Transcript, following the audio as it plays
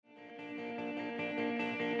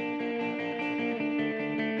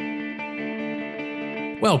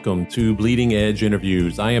Welcome to Bleeding Edge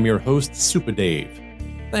Interviews. I am your host, Super Dave.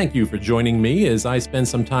 Thank you for joining me as I spend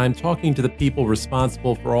some time talking to the people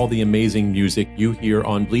responsible for all the amazing music you hear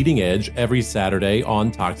on Bleeding Edge every Saturday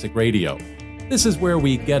on Toxic Radio. This is where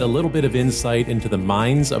we get a little bit of insight into the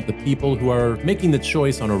minds of the people who are making the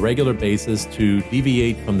choice on a regular basis to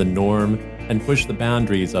deviate from the norm and push the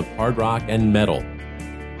boundaries of hard rock and metal.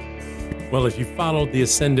 Well, if you followed the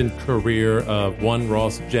ascendant career of one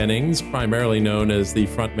Ross Jennings, primarily known as the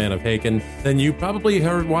frontman of HAKEN, then you probably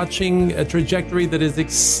are watching a trajectory that is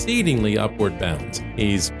exceedingly upward bound.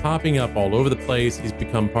 He's popping up all over the place. He's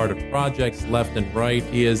become part of projects left and right.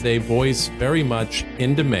 He is a voice very much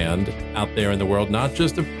in demand out there in the world, not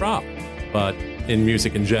just of prop, but in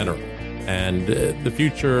music in general. And the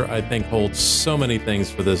future, I think, holds so many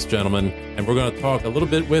things for this gentleman. And we're going to talk a little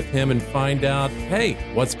bit with him and find out, hey,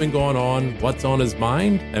 what's been going on, what's on his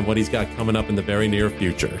mind, and what he's got coming up in the very near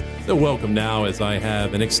future. So welcome now as I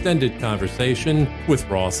have an extended conversation with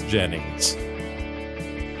Ross Jennings.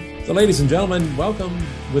 So ladies and gentlemen, welcome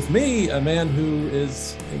with me, a man who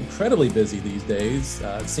is incredibly busy these days.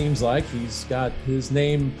 It seems like he's got his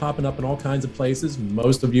name popping up in all kinds of places.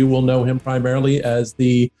 Most of you will know him primarily as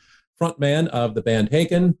the frontman of the band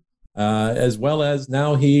HAKEN, as well as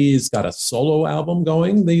now he's got a solo album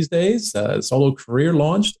going these days, solo career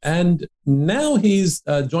launched, and now he's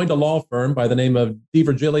joined a law firm by the name of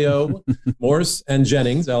DiVirgilio, MORSE, and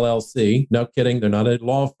Jennings, LLC. No kidding, they're not a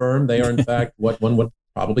law firm. They are, in fact, what one would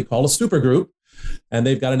probably call a supergroup, and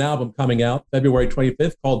they've got an album coming out February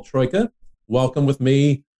 25th called Troika. Welcome with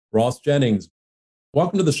me, Ross Jennings.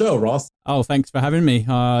 Welcome to the show, Ross. Oh, thanks for having me.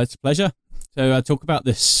 It's a pleasure. So talk about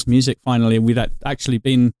this music finally. We'd actually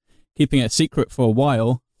been keeping it a secret for a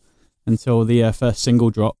while until the first single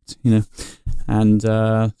dropped, and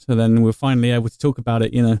so then we're finally able to talk about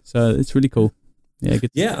it, so it's really cool. Yeah, good.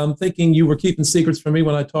 Yeah, I'm thinking you were keeping secrets from me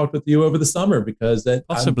when I talked with you over the summer because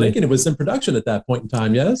I'm thinking it was in production at that point in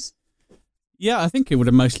time, yes? Yeah, I think it would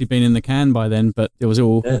have mostly been in the can by then, but it was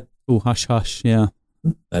all hush-hush, yeah.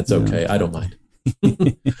 That's okay, I don't mind.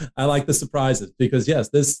 I like the surprises because yes,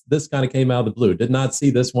 this kind of came out of the blue. Did not see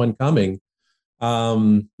this one coming.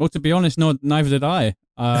 Well, to be honest, neither did I.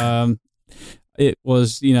 It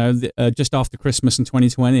was just after Christmas in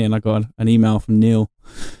 2020, and I got an email from Neil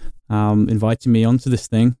inviting me onto this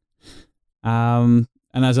thing. And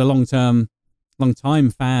as a long time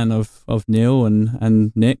fan of Neil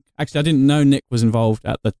and Nick, actually I didn't know Nick was involved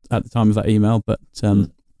at the time of that email, but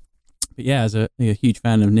yeah, as a huge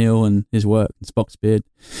fan of Neil and his work and Spock's Beard,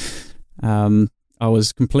 I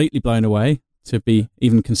was completely blown away to be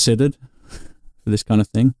even considered for this kind of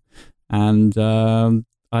thing. And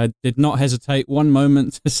I did not hesitate one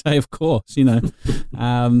moment to say, of course,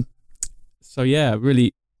 So yeah,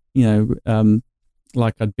 really,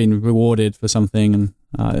 like I'd been rewarded for something, and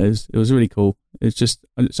it was really cool. It's just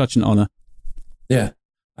such an honor. Yeah.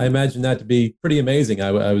 I imagine that to be pretty amazing.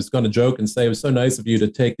 I was going to joke and say it was so nice of you to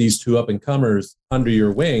take these two up-and-comers under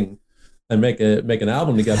your wing and make an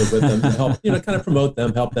album together with them to help, kind of promote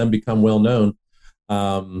them, help them become well-known.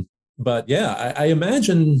 But yeah, I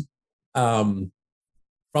imagine from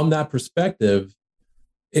that perspective,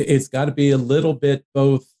 it's got to be a little bit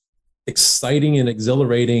both exciting and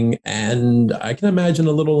exhilarating, and I can imagine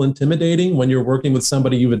a little intimidating when you're working with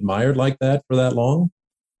somebody you've admired like that for that long.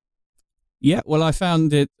 Yeah, well, I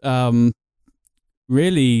found it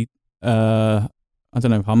really, I don't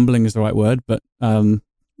know if humbling is the right word, but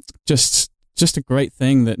just a great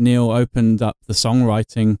thing that Neil opened up the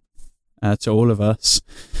songwriting to all of us,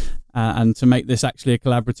 and to make this actually a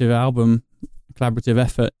collaborative album, a collaborative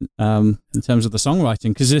effort in terms of the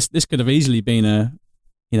songwriting, because this could have easily been a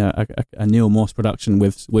Neil Morse production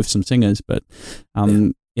with some singers, but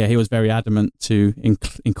he was very adamant to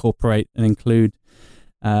incorporate and include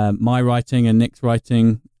my writing and Nick's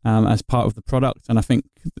writing as part of the product, and I think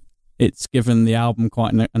it's given the album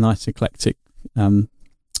quite a nice eclectic bunch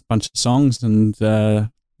of songs, and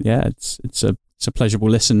it's a pleasurable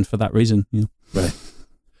listen for that reason. Right.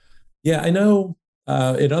 Yeah, I know.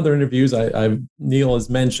 In other interviews, Neil has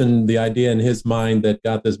mentioned the idea in his mind that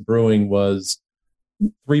got this brewing was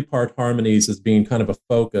 3-part harmonies as being kind of a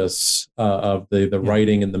focus of the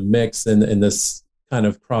writing and the mix, and in this kind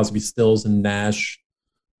of Crosby, Stills, and Nash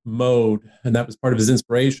mode, and that was part of his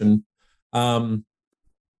inspiration. Now,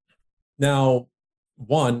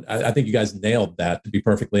 I think you guys nailed that, to be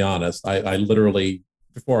perfectly honest. I literally,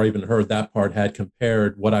 before I even heard that part, had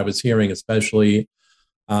compared what I was hearing, especially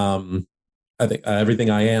I think Everything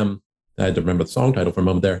I Am, I had to remember the song title for a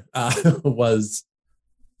moment there, was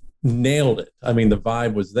nailed it. I mean, the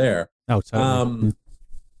vibe was there. Oh, totally.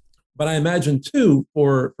 But I imagine too,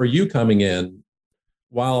 for you coming in,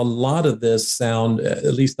 while a lot of this sound,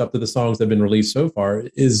 at least up to the songs that have been released so far,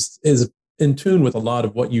 is in tune with a lot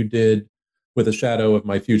of what you did with A Shadow of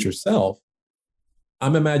My Future Self,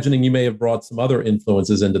 I'm imagining you may have brought some other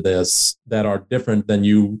influences into this that are different than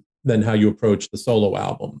how you approach the solo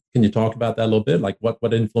album. Can you talk about that a little bit? Like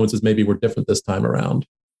what influences maybe were different this time around?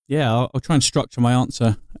 Yeah, I'll try and structure my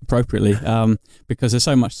answer appropriately because there's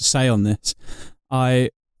so much to say on this. I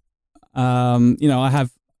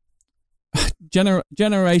have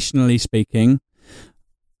generationally speaking,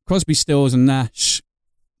 Crosby, Stills and Nash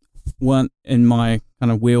weren't in my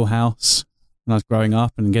kind of wheelhouse when I was growing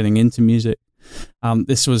up and getting into music.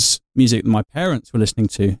 This was music that my parents were listening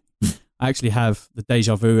to. I actually have the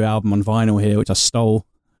Deja Vu album on vinyl here, which I stole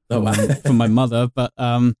from my mother. But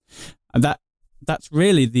and that's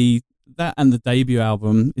really that and the debut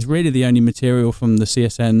album is really the only material from the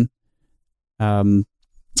CSN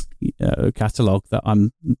catalog that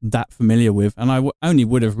I'm that familiar with, and I only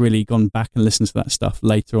would have really gone back and listened to that stuff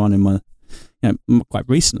later on in my, quite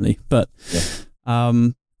recently. But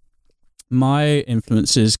my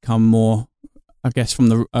influences come more, I guess,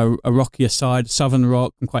 from a rockier side, southern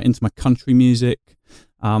rock. I'm quite into my country music.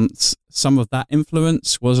 Some of that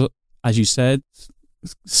influence was, as you said,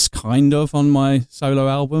 kind of on my solo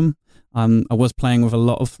album. I was playing with a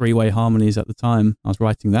lot of three-way harmonies at the time. I was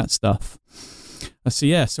writing that stuff.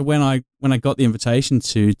 So when I got the invitation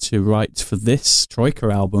to write for this Troika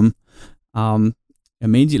album,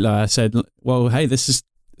 immediately I said, well, hey, it's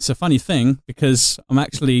a funny thing because I'm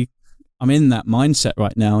in that mindset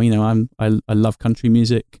right now. I love country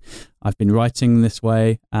music. I've been writing this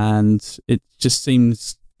way, and it just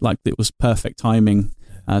seems like it was perfect timing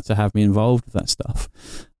to have me involved with that stuff.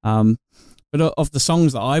 But of the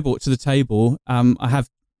songs that I brought to the table, I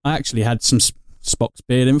actually had some Spock's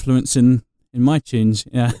Beard influence in my tunes,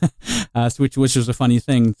 which was a funny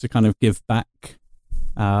thing to kind of give back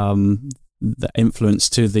the influence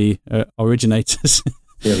to the originators.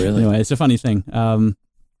 Yeah, really. Anyway, it's a funny thing.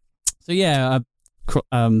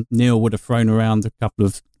 Neil would have thrown around a couple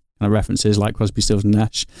of kind of references like Crosby, Stills and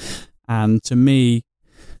Nash, and to me,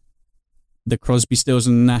 the Crosby, Stills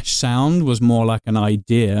and Nash sound was more like an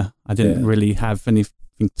idea. I didn't really have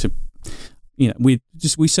anything to, we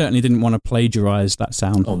certainly didn't want to plagiarize that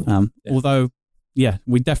sound. Although,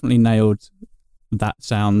 we definitely nailed that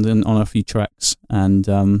sound on a few tracks, and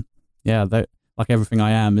Like Everything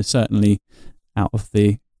I Am is certainly out of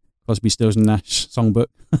the Crosby, Stills and Nash songbook.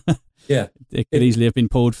 Yeah, it could easily have been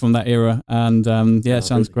pulled from that era, and it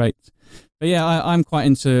sounds great. But I'm quite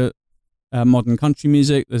into modern country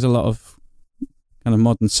music. There's a lot of kind of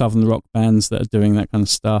modern southern rock bands that are doing that kind of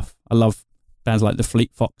stuff. I love bands like the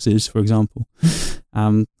Fleet Foxes, for example.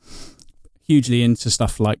 Hugely into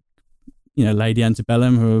stuff like Lady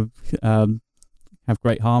Antebellum, who have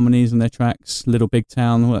great harmonies in their tracks. Little Big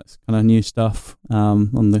Town, all that's kind of new stuff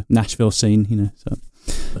on the Nashville scene.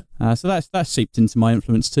 So that's seeped into my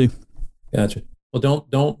influence too. Gotcha. Well,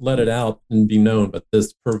 don't let it out and be known, but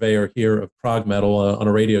this purveyor here of prog metal on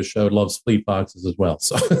a radio show loves Fleet Foxes as well.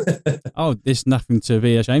 So, there's nothing to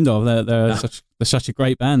be ashamed of. They're such a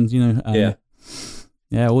great band,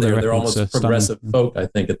 yeah, all their they're records almost are progressive stunning. folk, I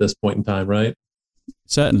think, at this point in time, right?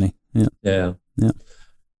 Certainly, yeah.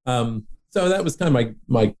 So that was kind of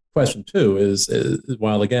my question too. Is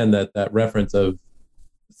while again that reference of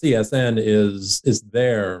CSN is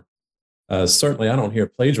there. Certainly, I don't hear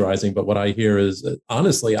plagiarizing, but what I hear is,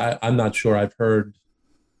 honestly, I'm not sure I've heard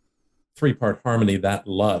three-part harmony that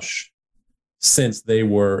lush since they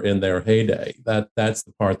were in their heyday. That's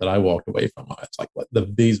the part that I walked away from. It's like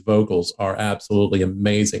these vocals are absolutely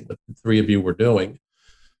amazing. What the three of you were doing,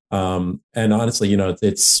 and honestly,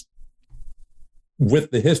 it's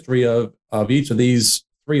with the history of each of these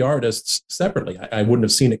three artists separately, I wouldn't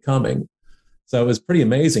have seen it coming. So it was pretty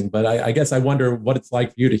amazing, but I guess I wonder what it's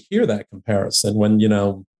like for you to hear that comparison when,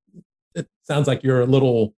 it sounds like you're a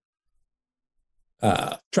little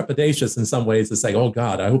trepidatious in some ways to say, oh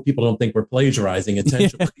God, I hope people don't think we're plagiarizing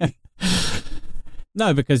intentionally.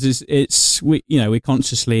 No, because we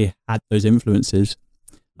consciously had those influences.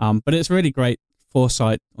 But it's really great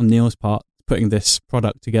foresight on Neil's part, putting this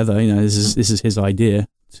product together. This is his idea.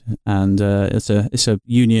 And it's a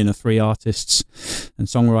union of three artists and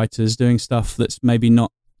songwriters doing stuff that's maybe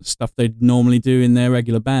not stuff they'd normally do in their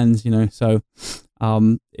regular bands, So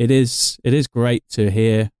it is great to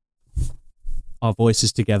hear our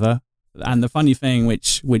voices together. And the funny thing,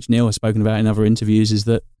 which Neil has spoken about in other interviews, is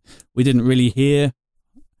that we didn't really hear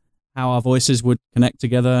how our voices would connect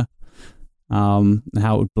together, and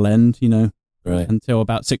how it would blend, right, until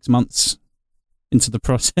about 6 months into the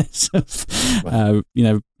process of,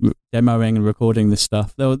 demoing and recording this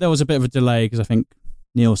stuff. There was a bit of a delay because I think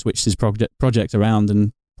Neil switched his project around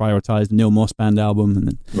and prioritized the Neil Morse Band album,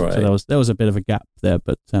 and so there was a bit of a gap there.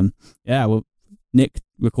 But Nick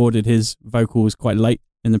recorded his vocals quite late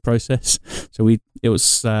in the process, so it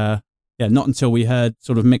was not until we heard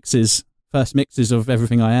sort of first mixes of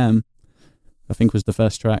Everything I Am, I think was the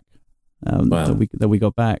first track that we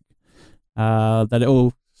got back, that it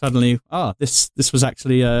all suddenly this was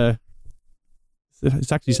actually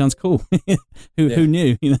it actually sounds cool. Who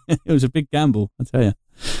knew? It was a big gamble, I tell you.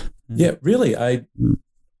 Yeah, really.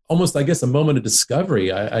 Almost, I guess, a moment of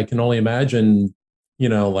discovery. I can only imagine,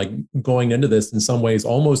 like going into this in some ways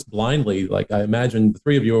almost blindly. Like I imagine the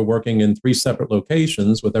three of you are working in three separate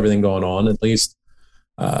locations with everything going on. At least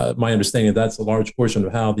my understanding, that's a large portion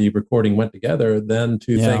of how the recording went together. Then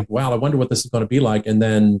to think, wow, I wonder what this is going to be like. And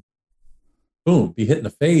then, boom, be hit in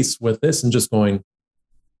the face with this and just going,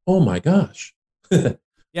 oh my gosh.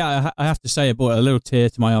 Yeah, I have to say it brought a little tear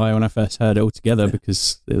to my eye when I first heard it all together,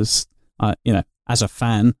 because it was, as a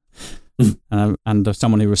fan and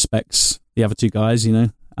someone who respects the other two guys,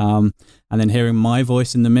 and then hearing my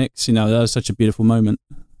voice in the mix, that was such a beautiful moment.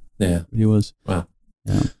 Yeah, it was. Wow.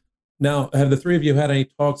 Yeah. Now, have the three of you had any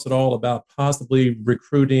talks at all about possibly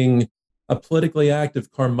recruiting a politically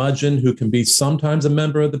active curmudgeon who can be sometimes a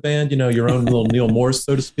member of the band? Your own little Neil Morse,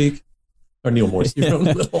 so to speak. Or Neil Morse, your own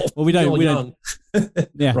little. Well, we don't.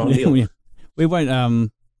 Yeah, we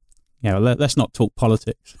won't. Let's not talk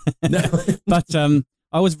politics. No. But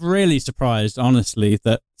I was really surprised, honestly,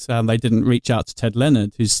 that they didn't reach out to Ted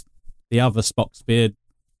Leonard, who's the other Spock's Beard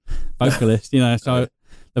vocalist. So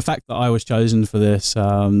the fact that I was chosen for this,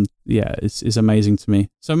 is amazing to me.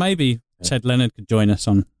 So maybe Ted Leonard could join us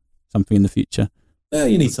on something in the future.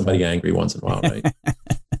 You need somebody angry once in a while, right?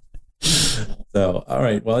 So, all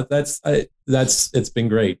right. Well, it's been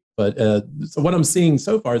great. But so what I'm seeing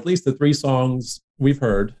so far, at least the three songs we've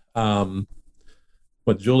heard,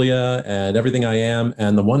 with Julia and Everything I Am,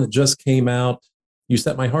 and the one that just came out, You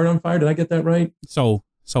Set My Heart on Fire. Did I get that right? Soul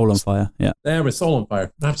on Fire. Yeah. There was Soul on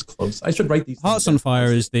Fire. That was close. I should write these. Hearts on Fire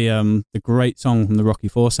is the great song from the Rocky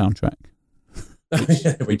IV soundtrack,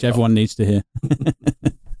 which everyone needs to hear.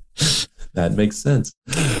 That makes sense.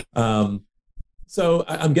 So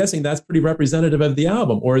I'm guessing that's pretty representative of the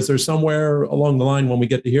album, or is there somewhere along the line when we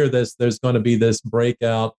get to hear this, there's going to be this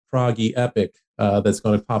breakout proggy epic that's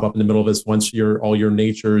going to pop up in the middle of this once all your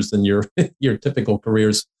natures and your your typical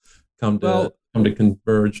careers come to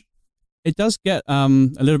converge? It does get a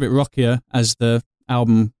little bit rockier as the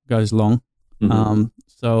album goes along. Mm-hmm.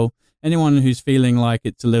 So anyone who's feeling like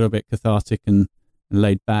it's a little bit cathartic and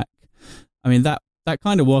laid back, I mean that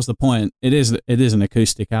kind of was the point. It is an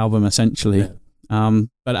acoustic album essentially. Yeah.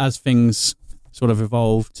 But as things sort of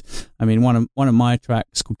evolved, I mean, one of my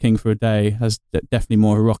tracks called King for a Day has definitely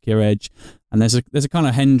more of a rockier edge, and there's a kind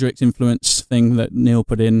of Hendrix influence thing that Neil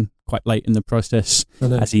put in quite late in the process,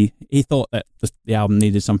 as he thought that the album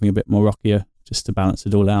needed something a bit more rockier just to balance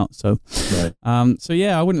it all out. So, right.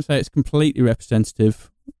 I wouldn't say it's completely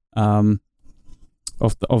representative of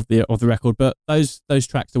the record, but those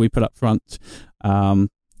tracks that we put up front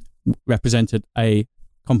represented a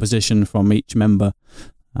composition from each member.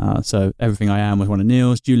 So Everything I Am was one of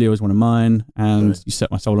Neil's, Julia was one of mine, and You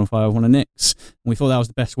Set My Soul on Fire was one of Nick's. And we thought that was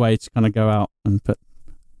the best way to kind of go out and put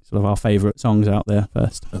sort of our favourite songs out there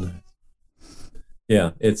first.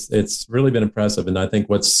 Yeah, it's really been impressive, and I think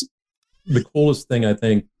what's the coolest thing, I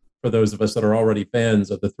think, for those of us that are already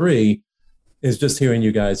fans of the three, is just hearing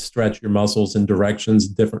you guys stretch your muscles in directions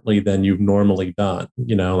differently than you've normally done.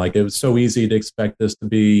 Like it was so easy to expect this to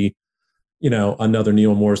be another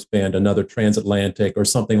Neil Morse band, another Transatlantic or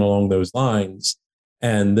something along those lines.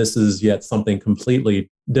 And this is yet something completely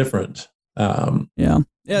different.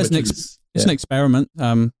 It's an experiment,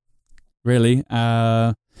 really.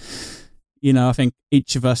 I think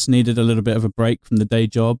each of us needed a little bit of a break from the day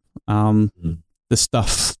job. The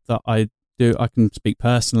stuff that I do, I can speak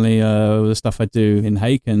personally, the stuff I do in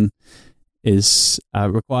HAKEN is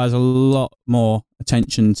requires a lot more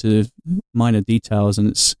attention to minor details, and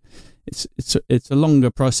it's a longer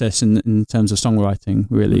process in terms of songwriting,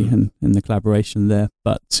 really, and the collaboration there.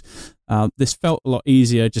 But this felt a lot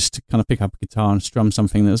easier just to kind of pick up a guitar and strum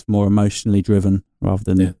something that's more emotionally driven rather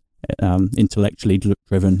than intellectually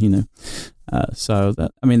driven. So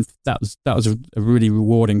that was a really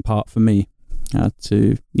rewarding part for me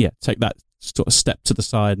to take that sort of step to the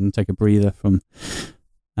side and take a breather from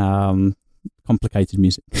complicated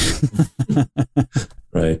music.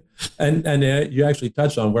 Right. And you actually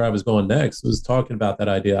touched on where I was going next, was talking about that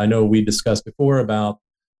idea. I know we discussed before about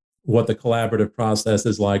what the collaborative process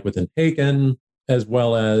is like within HAKEN, as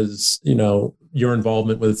well as, your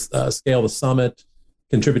involvement with Scale the Summit,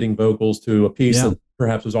 contributing vocals to a piece that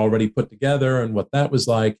perhaps was already put together and what that was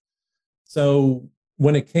like. So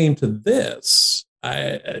when it came to this,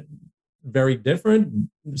 very different,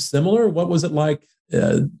 similar. What was it like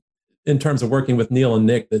in terms of working with Neil and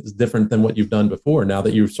Nick that's different than what you've done before, now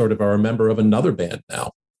that you sort of are a member of another band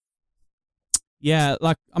now? Yeah,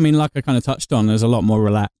 like I kind of touched on, there's a lot more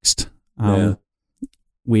relaxed.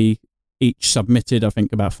 We each submitted, I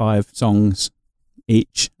think, about 5 songs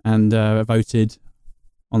each, and voted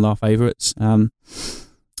on our favourites. In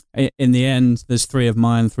the end, there's 3 of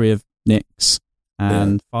mine, 3 of Nick's,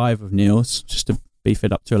 and 5 of Neil's, just to beef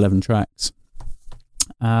it up to 11 tracks.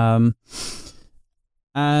 And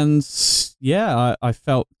yeah, I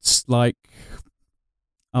felt like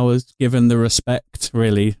I was given the respect,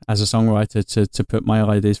 really, as a songwriter to put my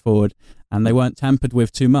ideas forward, and they weren't tampered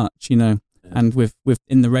with too much, you know. And with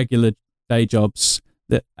in the regular day jobs,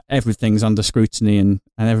 that everything's under scrutiny and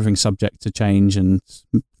everything's subject to change and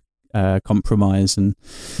compromise, and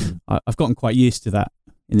I've gotten quite used to that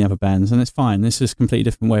in the other bands, and it's fine. This is a completely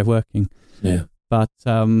different way of working. Yeah. But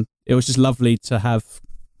it was just lovely to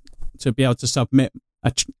be able to submit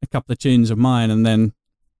a couple of tunes of mine, and then,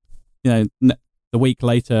 you know, the week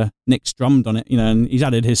later, Nick's drummed on it, you know, and he's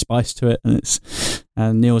added his spice to it, and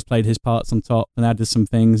Neil's played his parts on top and added some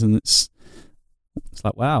things, and it's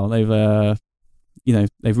like, wow, they've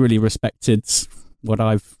really respected what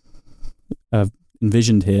I've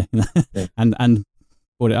envisioned here, you know, and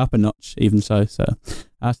brought it up a notch, even so. So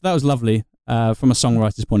that was lovely from a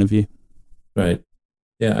songwriter's point of view. Right.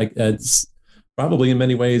 Yeah, it's probably in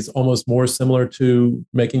many ways almost more similar to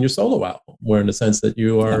making your solo album, where in the sense that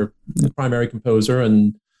you are the primary composer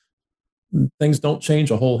and things don't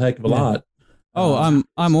change a whole heck of a lot. Oh,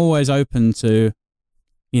 I'm always open to,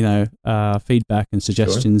 you know, feedback and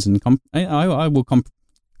suggestions, and I will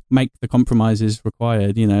make the compromises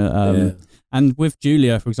required, you know. And with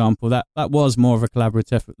Julia, for example, that was more of a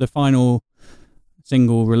collaborative effort. The final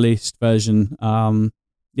single released version,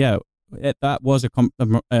 that was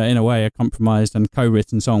in a way a compromised and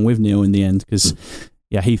co-written song with Neil in the end, because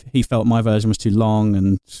he felt my version was too long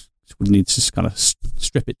and would need to just kind of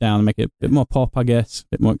strip it down and make it a bit more pop, I guess, a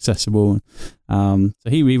bit more accessible. So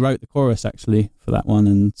he rewrote the chorus actually for that one,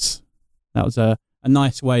 and that was a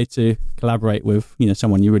nice way to collaborate with, you know,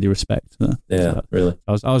 someone you really respect. Really.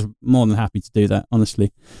 I was more than happy to do that,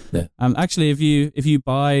 honestly. Yeah. Actually, if you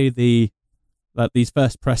buy these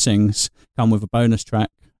first pressings come with a bonus track,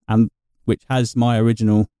 and which has my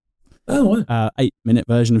original 8-minute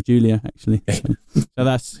version of Julia, actually. So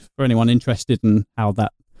that's for anyone interested in how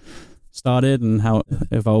that started and how it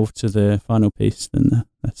evolved to the final piece, then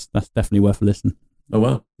that's definitely worth a listen. Oh,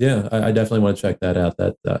 wow. Yeah, I definitely want to check that out.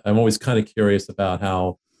 I'm always kind of curious about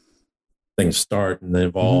how things start and then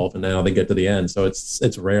evolve, and now they get to the end. So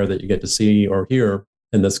it's rare that you get to see or hear,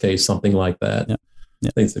 in this case, something like that. Yeah.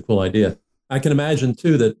 I think it's a cool idea. I can imagine,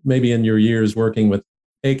 too, that maybe in your years working with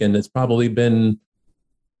HAKEN, it's probably been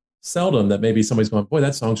seldom that maybe somebody's going, boy,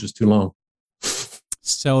 that song's just too long.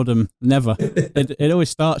 Seldom, never. it always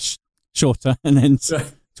starts shorter and ends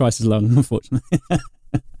twice as long, unfortunately.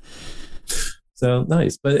 So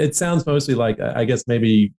nice. But it sounds mostly like, I guess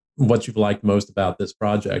maybe what you've liked most about this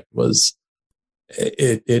project was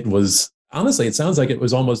it was, honestly, it sounds like it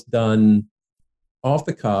was almost done off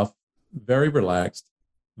the cuff, very relaxed,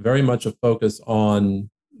 very much a focus on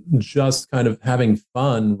just kind of having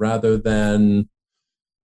fun rather than,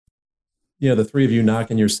 you know, the 3 of you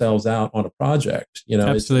knocking yourselves out on a project, you know.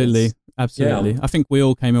 Absolutely. Yeah. I think we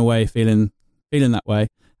all came away feeling that way.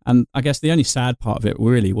 And I guess the only sad part of it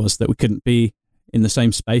really was that we couldn't be in the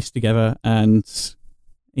same space together and,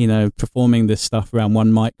 you know, performing this stuff around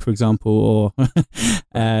one mic, for example, or,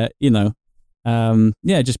 you know,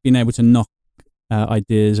 just being able to knock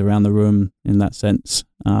ideas around the room in that sense.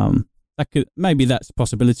 Maybe that's a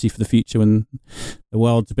possibility for the future when the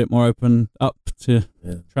world's a bit more open up to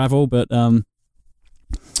travel. But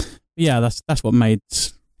that's what made.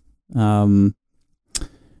 I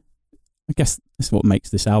guess that's what makes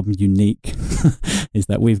this album unique, is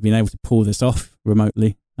that we've been able to pull this off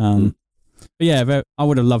remotely. But yeah, I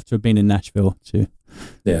would have loved to have been in Nashville to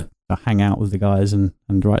hang out with the guys and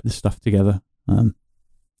write this stuff together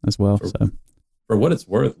as well. For what it's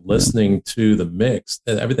worth, listening to the mix,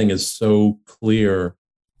 everything is so clear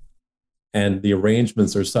and the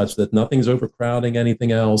arrangements are such that nothing's overcrowding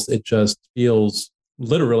anything else. It just feels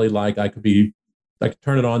literally like I could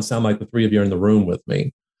turn it on, sound like the 3 of you are in the room with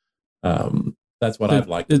me. That's what I've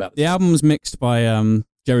liked about it. The album's mixed by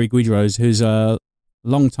Jerry Guidrose, who's a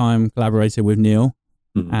long-time collaborator with Neil,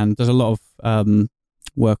 and does a lot of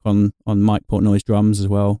work on Mike Portnoy's drums as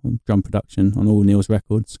well, drum production on all Neil's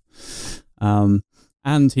records.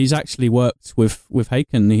 And he's actually worked with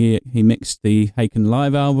HAKEN. He mixed the HAKEN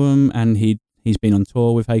live album, and he's been on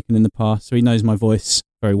tour with HAKEN in the past, so he knows my voice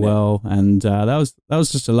very well. And that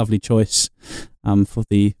was just a lovely choice for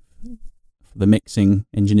the mixing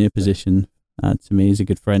engineer position. To me, he's a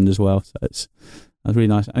good friend as well, so that was really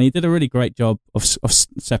nice. And he did a really great job of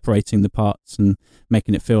separating the parts and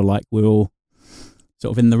making it feel like we're all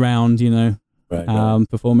sort of in the round, right.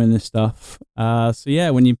 Performing this stuff. So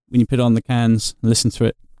yeah, when you put on the cans and listen to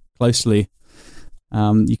it closely,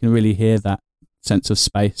 you can really hear that sense of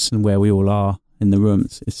space and where we all are in the room.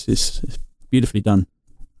 It's beautifully done.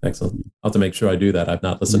 Excellent. I'll have to make sure I do that. I've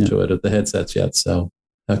not listened to it at the headsets yet, so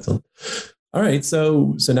excellent. All right,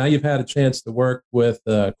 so now you've had a chance to work with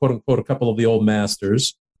quote unquote a couple of the old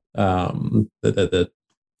masters, the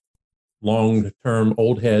long-term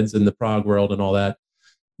old heads in the prog world and all that.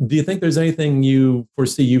 Do you think there's anything you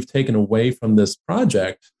foresee you've taken away from this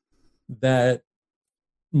project that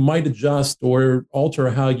might adjust or alter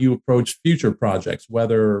how you approach future projects,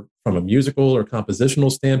 whether from a musical or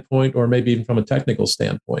compositional standpoint, or maybe even from a technical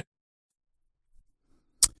standpoint?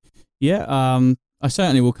 Yeah, I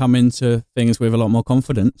certainly will come into things with a lot more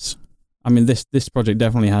confidence. I mean, this project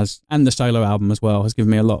definitely has, and the solo album as well, has given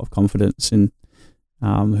me a lot of confidence in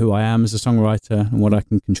who I am as a songwriter and what I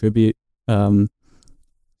can contribute.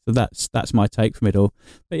 So that's my take from it all.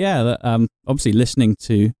 But yeah, obviously listening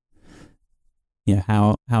to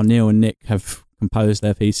how Neil and Nick have composed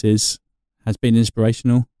their pieces has been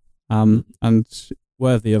inspirational and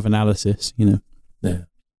worthy of analysis. Yeah.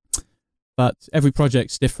 But every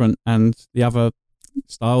project's different, and the other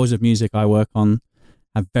styles of music I work on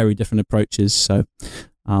have very different approaches. So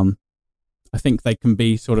I think they can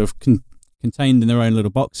be sort of contained in their own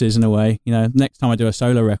little boxes in a way. Next time I do a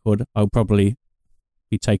solo record, I'll probably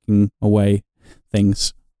be taking away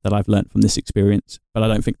things that I've learned from this experience, but I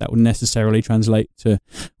don't think that would necessarily translate to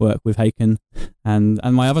work with HAKEN and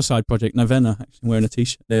my other side project, NOVENA. Actually, I'm wearing a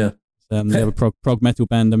t-shirt. Yeah. They have a prog metal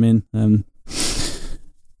band I'm in.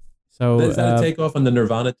 So is that a takeoff on the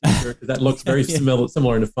Nirvana t-shirt? Because that looks very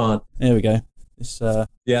similar in the font. There we go. It's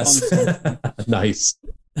yes. Nice.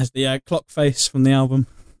 That's the clock face from the album.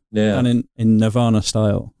 Yeah. Done in Nirvana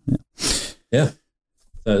style. Yeah.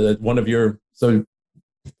 One of your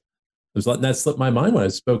I was letting that slip my mind when I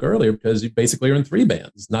spoke earlier, because you basically are in 3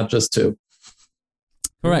 bands, not just 2.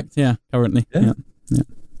 Correct. Yeah. Currently. Yeah.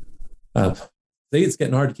 See, it's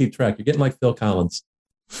getting hard to keep track. You're getting like Phil Collins.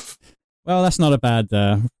 Well, that's not a bad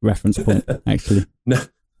reference point, actually. No.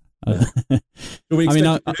 Who we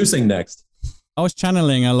expect producing next? I was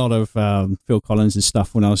channeling a lot of Phil Collins'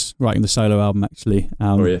 stuff when I was writing the solo album, actually.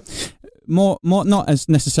 More not as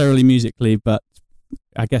necessarily musically, but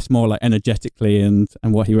I guess more like energetically and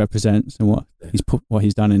what he represents and what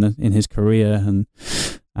he's done in his career, and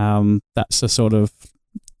that's a sort of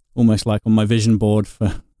almost like on my vision board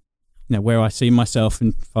for where I see myself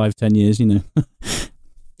in 5-10 years.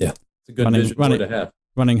 Yeah, it's a good vision board to have.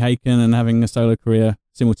 Running HAKEN and having a solo career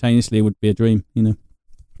simultaneously would be a dream.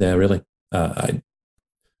 Yeah, really.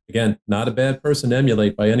 Again, not a bad person to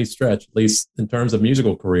emulate by any stretch, at least in terms of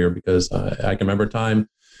musical career, because I can remember a time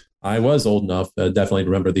I was old enough, definitely to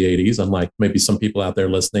remember the 80s, unlike maybe some people out there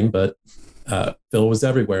listening, but Phil was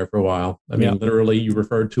everywhere for a while. I mean, literally, you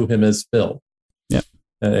referred to him as Phil. Yeah.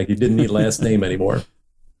 You didn't need last name anymore.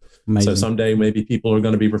 Amazing. So someday maybe people are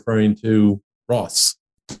going to be referring to Ross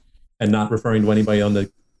and not referring to anybody on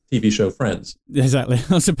the TV show Friends. Exactly.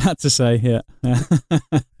 I was about to say, yeah.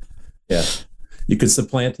 Yeah. You could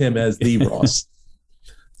supplant him as the Ross.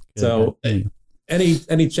 So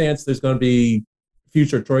any chance there's going to be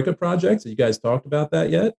future Troika projects? Have you guys talked about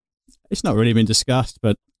that yet? It's not really been discussed,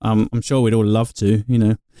 but I'm sure we'd all love to,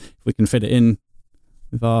 if we can fit it in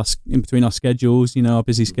with in between our schedules, our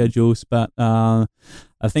busy schedules. But I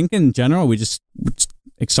think in general, we're just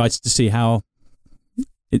excited to see how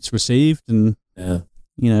it's received and,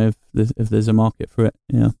 if there's a market for it.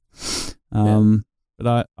 Yeah.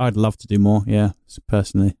 But I'd love to do more. Yeah.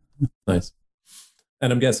 Personally. Nice.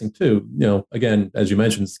 And I'm guessing too, again, as you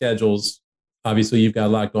mentioned, schedules, obviously you've got a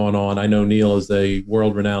lot going on. I know Neil is a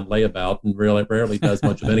world-renowned layabout and really rarely does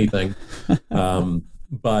much of anything.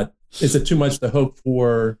 But is it too much to hope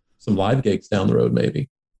for some live gigs down the road, maybe?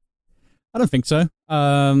 I don't think so.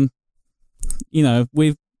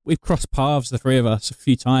 We've crossed paths, the 3 of us, a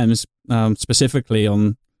few times, specifically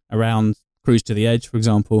around Cruise to the Edge, for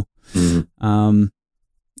example. Mm-hmm.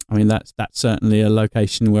 I mean, that's certainly a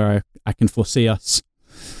location where I can foresee us,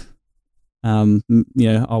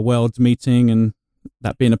 our world meeting and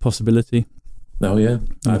that being a possibility. Oh yeah,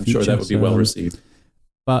 I'm sure that would be well received.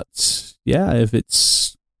 But yeah, if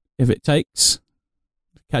it takes,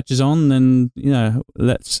 catches on, then we'll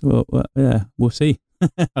see.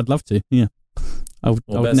 I'd love to. Yeah, I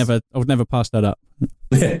would never pass that up.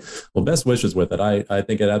 Well, best wishes with it. I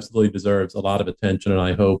think it absolutely deserves a lot of attention, and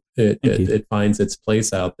I hope it finds its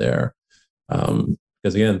place out there.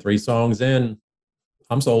 Because again, 3 songs in,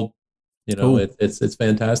 I'm sold. Cool. It's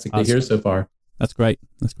fantastic to hear so far. That's great.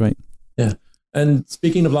 Yeah. And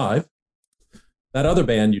speaking of live, that other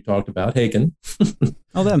band you talked about, HAKEN.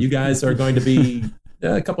 Them. You guys are going to be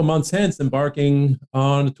a couple months hence embarking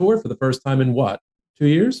on a tour for the first time in what, 2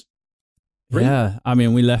 years? 3? Yeah. I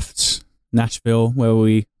mean, we left Nashville where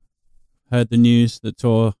we heard the news that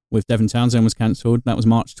tour with Devin Townsend was cancelled. That was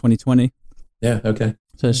March 2020. Yeah. Okay.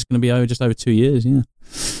 So it's going to be just over 2 years. Yeah.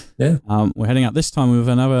 Yeah. We're heading out this time with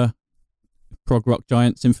another prog rock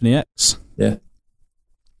giant, Symphony X. Yeah.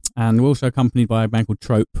 And we're also accompanied by a band called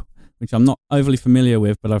Trope, which I'm not overly familiar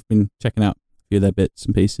with, but I've been checking out a few of their bits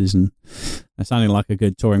and pieces, and they're sounding like a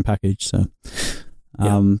good touring package. So,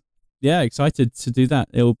 excited to do that.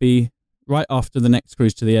 It'll be right after the next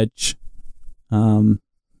Cruise to the Edge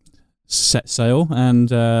set sail, and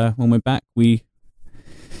when we're back, I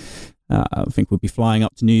think we'll be flying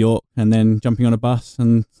up to New York and then jumping on a bus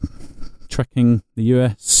and trekking the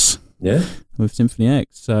US. Yeah, with Symphony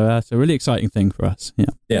X. So it's a really exciting thing for us. Yeah.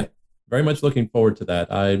 Yeah. Very much looking forward to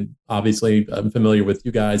that. I'm familiar with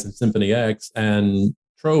you guys and Symphony X, and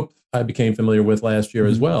Trope I became familiar with last year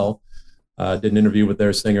as well. Did an interview with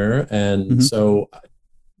their singer, and so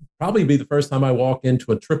probably be the first time I walk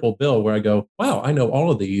into a triple bill where I go, wow, I know all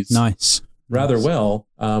of these rather well.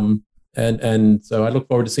 And so I look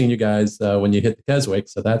forward to seeing you guys when you hit the Keswick.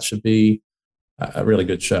 So that should be a really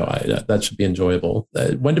good show. That should be enjoyable.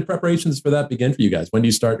 When do preparations for that begin for you guys? When do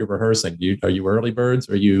you start your rehearsing? Are you early birds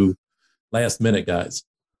or are you last minute guys?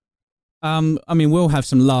 I mean, we'll have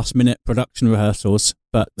some last minute production rehearsals,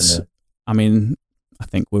 but I mean, I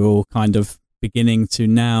think we're all kind of beginning to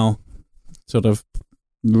now sort of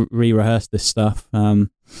re-rehearse this stuff.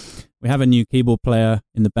 We have a new keyboard player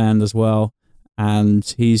in the band as well, and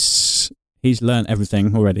he's learned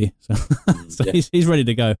everything already, so he's ready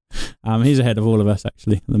to go. He's ahead of all of us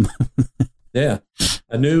actually. Yeah,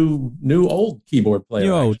 a new old keyboard player.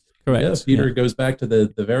 New old, correct. Yeah, Peter goes back to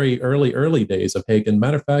the very early days of HAKEN.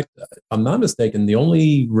 Matter of fact, if I'm not mistaken, the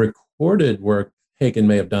only recorded work HAKEN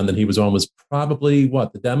may have done that he was on was probably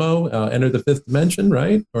the demo, Enter the Fifth Dimension,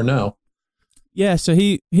 right? Or no? Yeah, so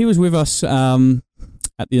he was with us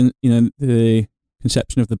at the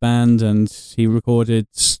conception of the band, and he recorded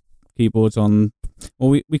keyboards on. Well,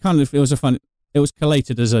 we kind of, it was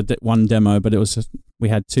collated as one demo, but we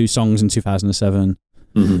had 2 songs in 2007,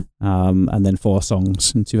 and then 4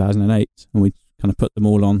 songs in 2008, and we kind of put them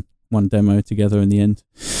all on one demo together in the end.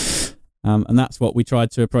 And that's what we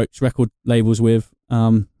tried to approach record labels with,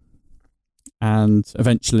 and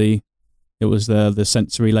eventually it was the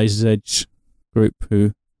Sensory Laser's Edge group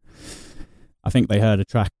who, I think they heard a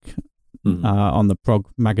track on the prog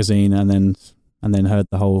magazine and then heard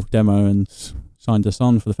the whole demo and signed us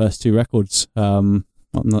on for the first 2 records on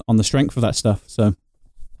the strength of that stuff. So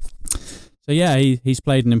yeah, he's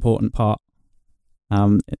played an important part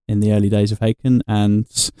in the early days of HAKEN, and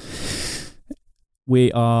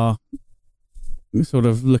we are sort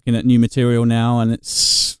of looking at new material now, and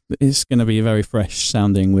it's going to be very fresh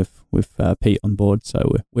sounding with Pete on board.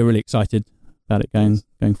 So we're really excited about it going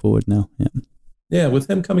forward now. Yeah, with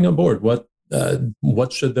him coming on board, what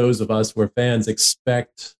should those of us who are fans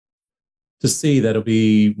expect to see that'll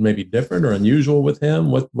be maybe different or unusual with him?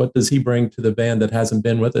 What does he bring to the band that hasn't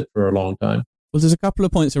been with it for a long time? Well, there's a couple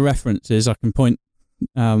of points of references. I can point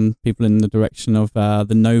people in the direction of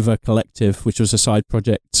the Nova Collective, which was a side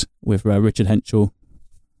project with Richard Henschel,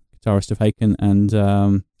 guitarist of HAKEN,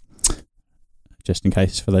 and just in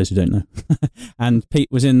case for those who don't know, and Pete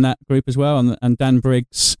was in that group as well, and Dan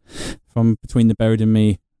Briggs from Between the Buried and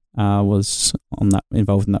Me was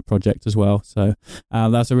involved in that project as well. So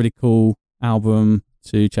that's a really cool album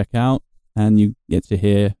to check out, and you get to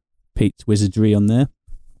hear Pete's wizardry on there.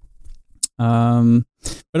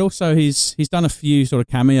 But also he's done a few sort of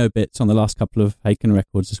cameo bits on the last couple of HAKEN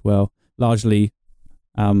records as well, largely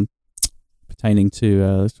pertaining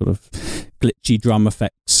to sort of glitchy drum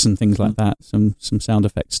effects and things like that, some sound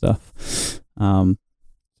effect stuff. So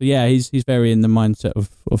yeah, he's very in the mindset of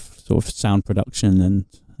sort of sound production, and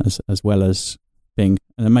as well as being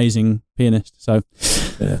an amazing pianist. So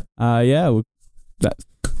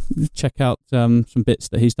check out some bits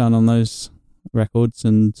that he's done on those records,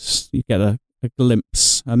 and you get a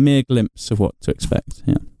mere glimpse of what to expect.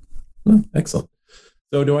 Excellent.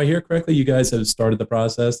 So do I hear correctly, you guys have started the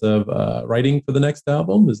process of writing for the next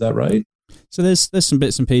album? Is that right? So there's some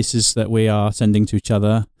bits and pieces that we are sending to each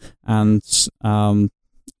other, and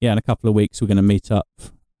in a couple of weeks we're going to meet up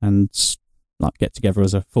and like get together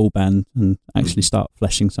as a full band and actually start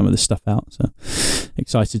fleshing some of this stuff out. So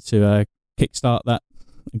excited to kickstart that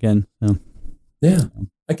again. Yeah.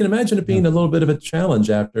 I can imagine it being a little bit of a challenge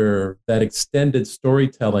after that extended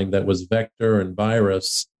storytelling that was Vector and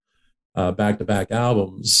Virus, back-to-back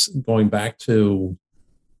albums, going back to,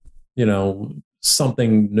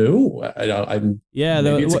 something new. Maybe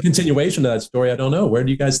it's a continuation of that story. I don't know. Where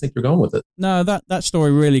do you guys think you're going with it? No, that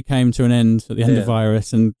story really came to an end at the end of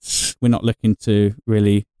Virus, and we're not looking to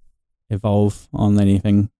really evolve on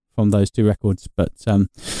anything from those two records. But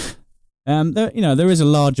there is a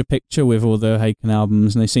larger picture with all the HAKEN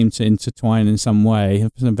albums, and they seem to intertwine in some way,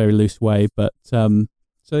 in a very loose way. But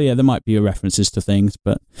there might be references to things,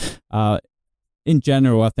 but in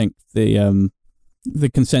general, I think the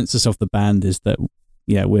consensus of the band is that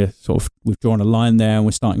we've drawn a line there and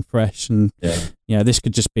we're starting fresh, and this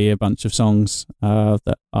could just be a bunch of songs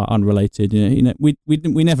that are unrelated.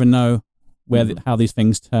 We never know how these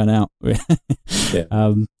things turn out.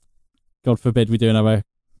 God forbid we do another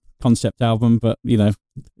concept album, but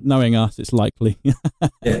knowing us, it's likely.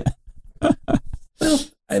 Well,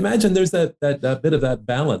 I imagine there's that bit of that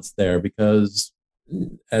balance there, because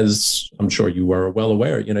as I'm sure you are well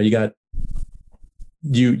aware, you got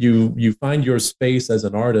you find your space as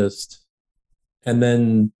an artist, and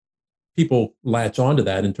then people latch onto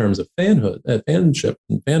that in terms of fanship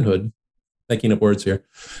and fanhood, making up words here.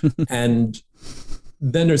 And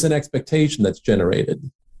then there's an expectation that's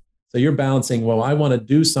generated. So you're balancing, well, I want to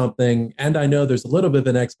do something, and I know there's a little bit of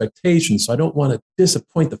an expectation, so I don't want to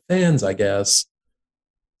disappoint the fans, I guess.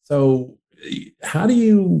 So how do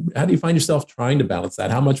you find yourself trying to balance that?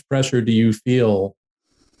 How much pressure do you feel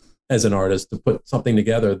as an artist to put something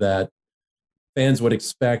together that fans would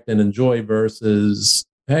expect and enjoy versus,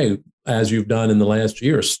 hey, as you've done in the last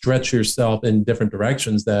year, stretch yourself in different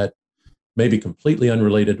directions that may be completely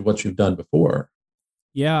unrelated to what you've done before?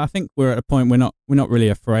 Yeah, I think we're at a point we're not really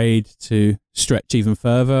afraid to stretch even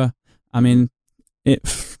further. I mean,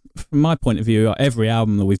 from my point of view, every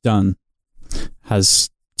album that we've done has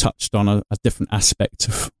touched on a different aspect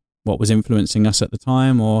of what was influencing us at the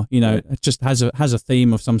time, or it just has a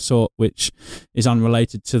theme of some sort which is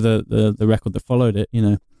unrelated to the record that followed it.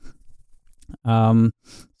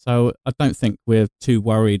 So I don't think we're too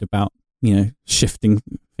worried about shifting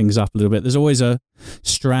things up a little bit. There's always a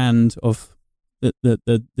strand of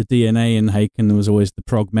the DNA in HAKEN. Was always the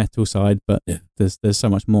prog metal side, but there's so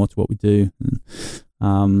much more to what we do,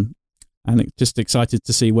 and just excited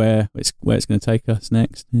to see where it's going to take us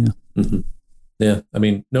next. Yeah, I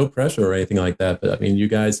mean, no pressure or anything like that, but I mean, you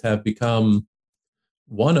guys have become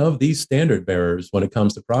one of these standard bearers when it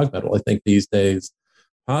comes to prog metal, I think, these days,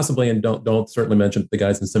 possibly. And don't certainly mention the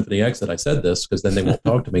guys in Symphony X that I said this, because then they won't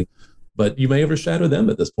talk to me. But you may overshadow them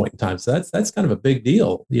at this point in time. So that's kind of a big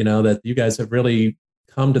deal, that you guys have really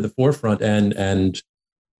come to the forefront and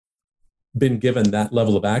been given that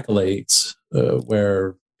level of accolades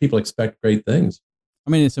where people expect great things. I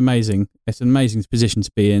mean, it's amazing. It's an amazing position to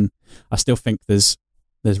be in. I still think there's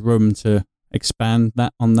room to expand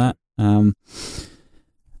on that.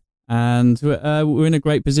 And we're in a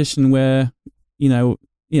great position where, if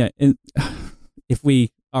we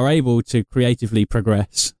are able to creatively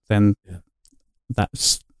progress, then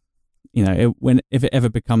that's, if it ever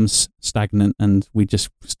becomes stagnant and we just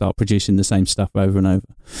start producing the same stuff over and over,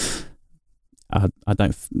 I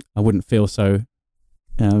wouldn't feel so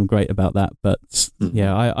great about that. But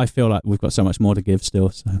I feel like we've got so much more to give still,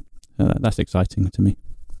 so that's exciting to me.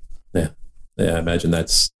 I imagine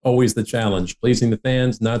that's always the challenge: pleasing the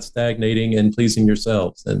fans, not stagnating, and pleasing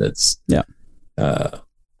yourselves. And it's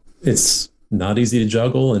not easy to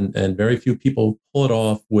juggle, and very few people pull it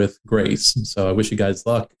off with grace. So I wish you guys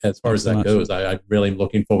luck as far as that goes. I really am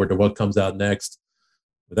looking forward to what comes out next.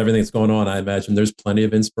 With everything that's going on, I imagine there's plenty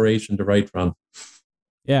of inspiration to write from.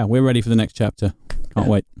 Yeah, we're ready for the next chapter. Can't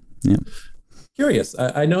wait. Yeah. Curious.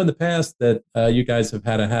 I know in the past that you guys have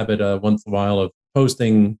had a habit once in a while of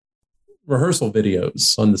posting rehearsal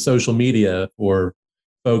videos on the social media for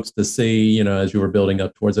folks to see, as you were building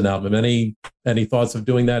up towards an album. Any thoughts of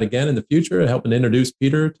doing that again in the future, helping introduce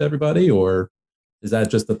Peter to everybody, or is that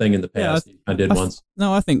just the thing in the past I did once?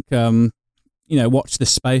 No, I think, watch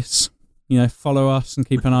this space, follow us and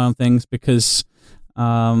keep an eye on things, because,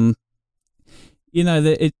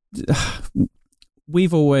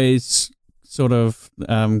 we've always sort of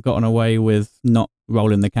gotten away with not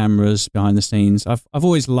rolling the cameras behind the scenes. I've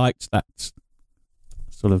always liked that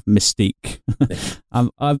sort of mystique.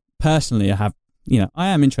 I personally have I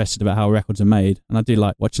am interested about how records are made, and I do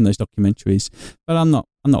like watching those documentaries. But I'm not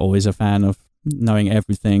always a fan of knowing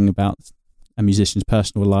everything about a musician's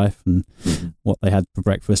personal life and what they had for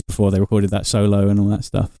breakfast before they recorded that solo and all that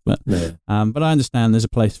stuff. But but I understand there's a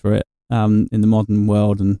place for it in the modern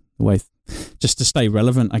world, and the way just to stay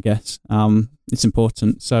relevant, I guess. It's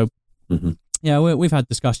important. So we've had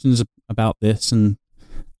discussions about this, and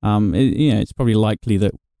it's probably likely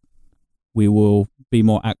that we will be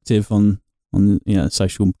more active on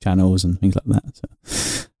social channels and things like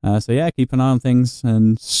that. So keep an eye on things,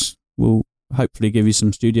 and we'll hopefully give you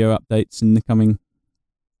some studio updates in the coming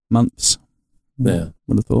months. Yeah,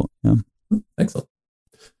 would have thought. Yeah, excellent.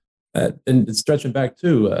 And stretching back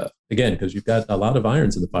too, again, because you've got a lot of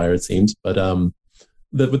irons in the fire, it seems. But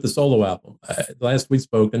with the solo album, last we'd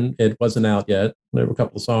spoken, it wasn't out yet. There were a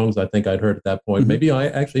couple of songs I think I'd heard at that point. Maybe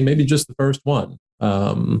just the first one.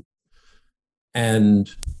 And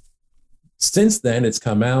since then, it's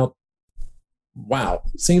come out. Wow,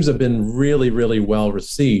 seems to have been really, really well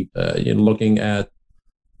received. Looking at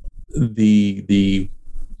the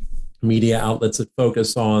media outlets that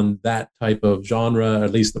focus on that type of genre,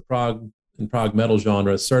 at least the prog metal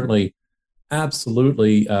genre, certainly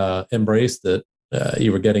absolutely embraced it.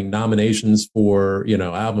 You were getting nominations for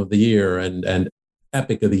album of the year and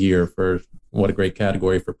epic of the year for what a great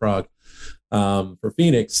category for prog for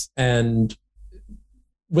Phoenix. And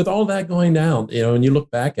with all that going down, and you look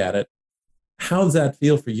back at it, how does that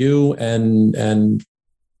feel for you? And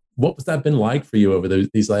what was that been like for you over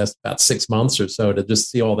these last about 6 months or so to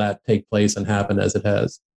just see all that take place and happen as it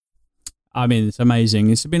has? I mean, it's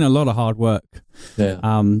amazing. It's been a lot of hard work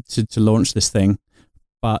to launch this thing,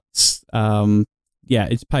 but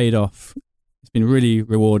it's paid off. It's been really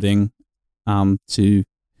rewarding to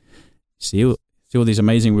see all these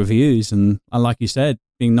amazing reviews, and like you said,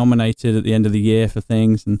 being nominated at the end of the year for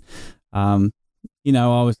things. And I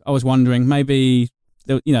was wondering, maybe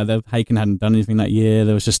the HAKEN hadn't done anything that year.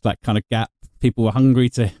 There was just that kind of gap. People were hungry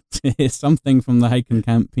to hear something from the HAKEN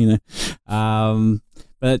camp,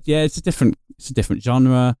 But it's a different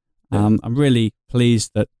genre. I'm really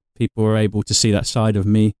pleased that people were able to see that side of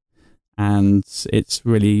me, and it's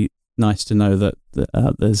really nice to know that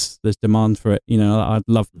there's demand for it. I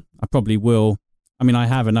probably will. I mean, I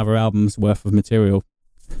have another album's worth of material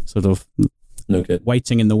sort of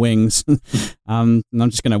waiting in the wings. And I'm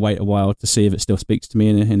just going to wait a while to see if it still speaks to me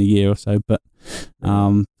in a year or so. But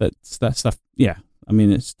that stuff, I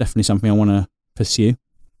mean, it's definitely something I want to pursue.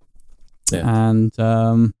 Yeah. And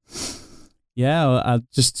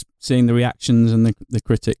just seeing the reactions and the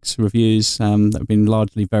critics' reviews that have been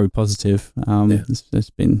largely very positive. It's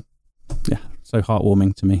been so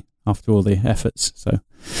heartwarming to me after all the efforts. So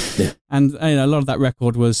and a lot of that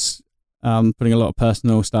record was putting a lot of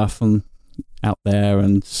personal stuff out there,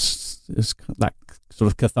 and it's that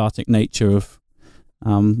sort of cathartic nature of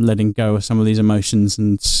letting go of some of these emotions.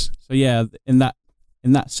 And so in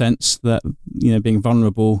that sense, that being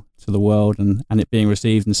vulnerable to the world and it being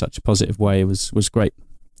received in such a positive way was great.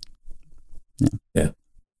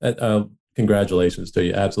 Congratulations to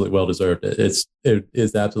you. Absolutely well deserved. It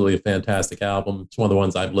is absolutely a fantastic album. It's one of the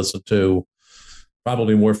ones I've listened to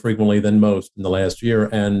probably more frequently than most in the last year.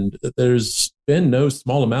 And there's been no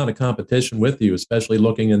small amount of competition with you, especially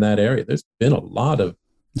looking in that area. There's been a lot of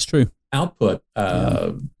output,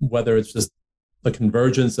 whether it's just the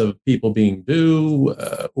convergence of people being due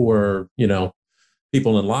or,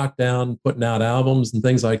 people in lockdown putting out albums and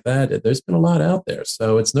things like that. There's been a lot out there.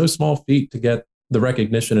 So it's no small feat to get the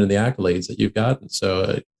recognition and the accolades that you've gotten.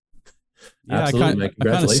 So absolutely,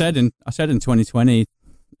 congratulations. I said in 2020,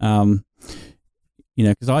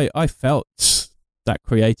 because I felt that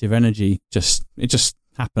creative energy it just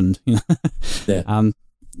happened,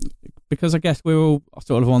 because I guess we were all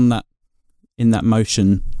sort of in that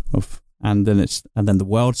motion of, and then the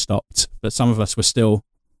world stopped, but some of us were still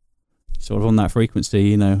sort of on that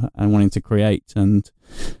frequency, and wanting to create. And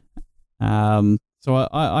so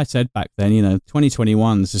I said back then,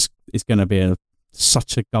 2021 is going to be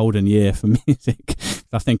such a golden year for music.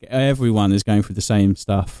 I think everyone is going through the same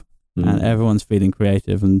stuff, and everyone's feeling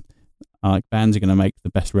creative, and bands are going to make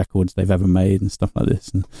the best records they've ever made and stuff like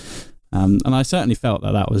this. And I certainly felt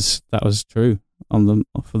that was true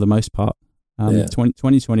for the most part.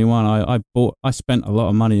 2021, I spent a lot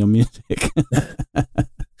of money on music.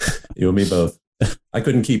 You and me both. I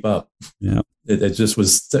couldn't keep up. Yeah, it just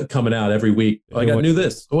was coming out every week. I got new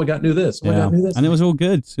this. I got new this. I got new this. And it was all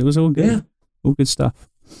good. Yeah, all good stuff.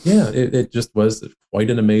 Yeah, it just was quite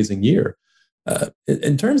an amazing year.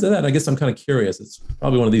 In terms of that, I guess I'm kind of curious. It's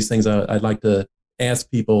probably one of these things I'd like to ask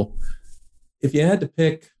people. If you had to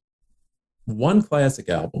pick one classic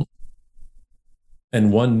album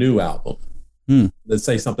and one new album. Let's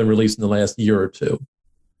say something released in the last year or two.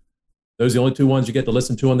 Those are the only two ones you get to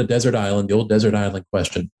listen to on the desert island, the old desert island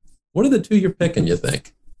question. What are the two you're picking, you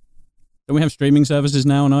think? Don't we have streaming services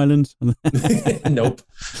now on islands? Nope.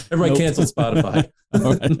 Everybody canceled Spotify.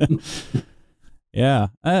 Right. Yeah,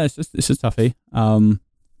 it's a toughie.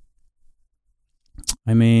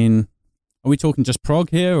 I mean, are we talking just prog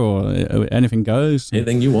here, or anything goes?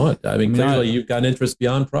 Anything you want. I mean clearly you've got interest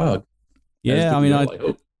beyond prog. Yeah, I mean,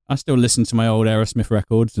 I still listen to my old Aerosmith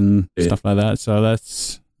records and stuff like that. So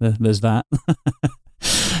there's that.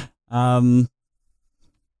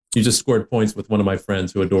 You just scored points with one of my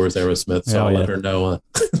friends who adores Aerosmith, so I'll let her know.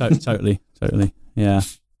 Totally. Yeah.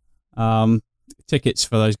 Tickets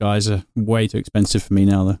for those guys are way too expensive for me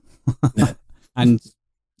now, though. And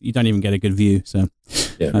you don't even get a good view, so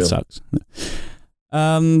that sucks.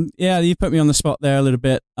 Yeah, you put me on the spot there a little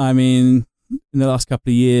bit. I mean, in the last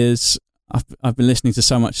couple of years, I've been listening to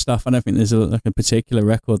so much stuff. I don't think there's a particular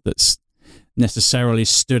record that's necessarily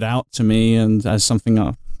stood out to me and as something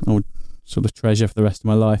I would sort of treasure for the rest of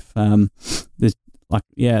my life. There's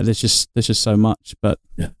just so much. But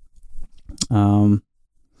how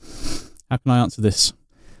can I answer this?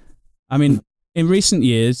 I mean, in recent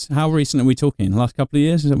years, how recent are we talking? Last couple of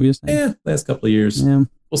years? Is that what you're saying? Yeah, last couple of years. Yeah.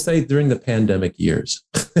 We'll say during the pandemic years.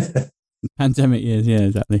 Pandemic years, yeah,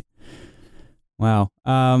 exactly. Wow.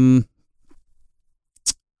 I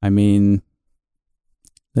mean,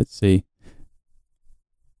 let's see.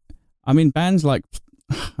 I mean, bands like,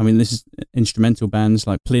 this is instrumental bands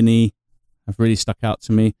like Pliny have really stuck out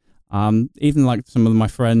to me. Even like some of my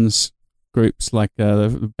friends' groups like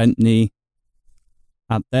Bentley.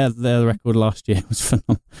 Their record last year was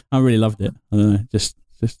phenomenal. I really loved it. I don't know, just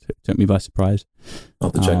took me by surprise.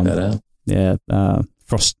 I'll have to check that out. Yeah,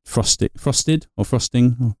 frosted or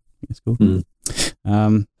frosting, I think it's called.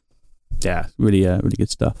 Yeah, really good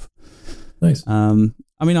stuff. Nice. I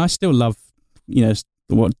mean, I still love,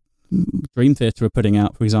 what Dream Theater are putting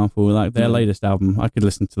out, for example, like their latest album. I could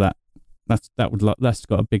listen to that. That's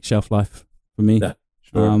got a big shelf life for me. Yeah,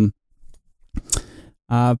 sure.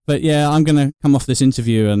 But yeah, I'm going to come off this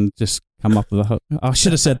interview and just come up with I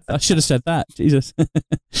should have said that. Jesus.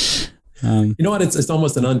 You know what? It's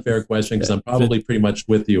almost an unfair question because I'm probably pretty much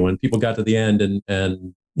with you. When people got to the end and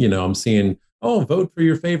I'm seeing, vote for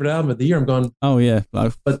your favorite album of the year. I'm going, oh yeah,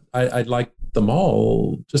 but I'd like them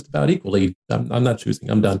all just about equally. I'm not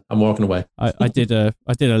choosing. I'm done. I'm walking away. I did a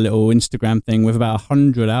little Instagram thing with about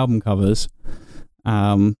 100 album covers,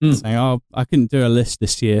 saying, I couldn't do a list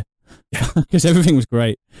this year. Because everything was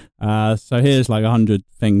great. So here's like 100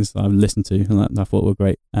 things that I've listened to and that I thought were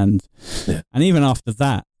great. And even after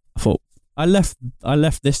that, I thought I left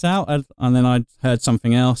this out, and then I heard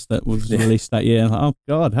something else that was released that year. And like, oh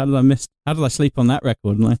God, how did I sleep on that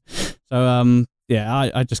record? And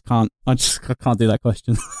I just can't do that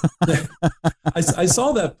question. I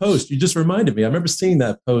saw that post. You just reminded me. I remember seeing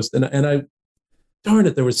that post, and I. Darn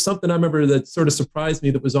it, there was something I remember that sort of surprised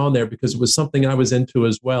me that was on there because it was something I was into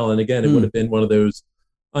as well. And again, it would have been one of those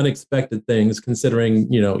unexpected things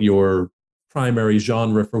considering, your primary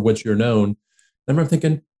genre for which you're known. I remember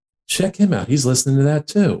thinking, check him out. He's listening to that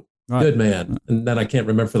too. Right. Good man. And then I can't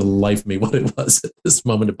remember for the life of me what it was at this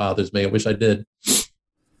moment. It bothers me. I wish I did.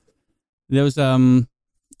 There was an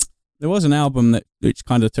album which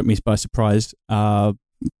kind of took me by surprise.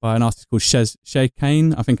 By an artist called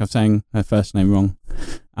HAKEN. I think I'm saying her first name wrong.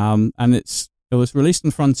 And it was released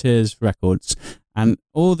on Frontiers Records, and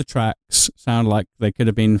all the tracks sound like they could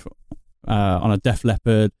have been on a Def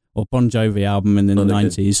Leppard or Bon Jovi album in the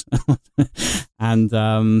 90s.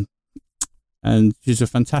 And she's a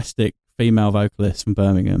fantastic female vocalist from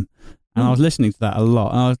Birmingham. And I was listening to that a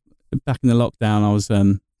lot. Back in the lockdown, I was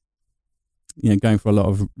going for a lot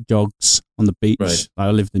of jogs on the beach. Right.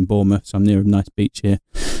 I lived in Bournemouth, so I'm near a nice beach here.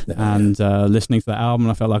 And listening to that album,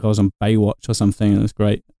 I felt like I was on Baywatch or something. It was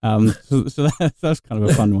great. So that's kind of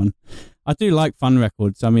a fun one. I do like fun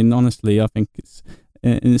records. I mean, honestly, I think it's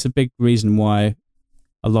a big reason why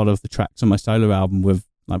a lot of the tracks on my solo album were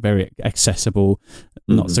like very accessible,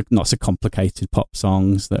 not so complicated pop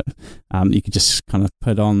songs that you could just kind of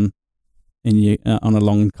put on on a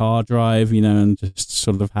long car drive, and just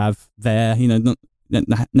sort of have there, not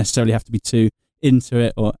necessarily have to be too into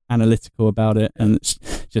it or analytical about it, and it's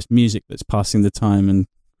just music that's passing the time and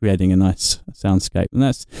creating a nice soundscape. And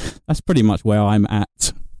that's pretty much where I'm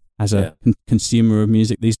at as a consumer of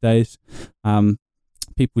music these days.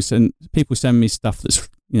 People send me stuff that's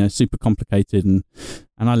super complicated, and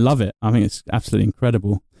I love it. I think it's absolutely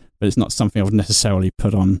incredible, but it's not something I would necessarily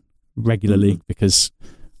put on regularly because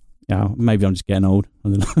yeah, maybe I'm just getting old. I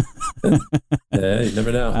don't know. Yeah, you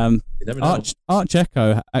never know. You never know. Arch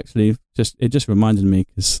Echo actually just reminded me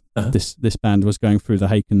because this band was going through the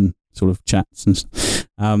HAKEN sort of chats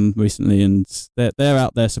and recently, and they're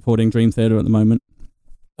out there supporting Dream Theater at the moment.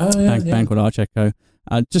 Oh yeah, band called Arch Echo.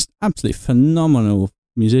 Just absolutely phenomenal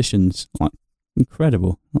musicians, like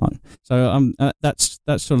incredible. Like, so that's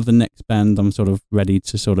sort of the next band I'm sort of ready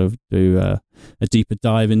to sort of do a deeper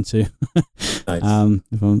dive into. Nice.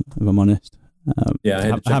 If I'm honest.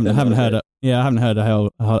 Yeah, I haven't heard it. Yeah, I haven't heard a hell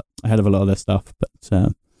of a lot of their stuff,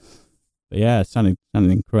 but yeah, it sounded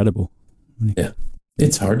incredible. Yeah.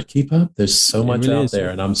 It's hard to keep up. There's so much really out there,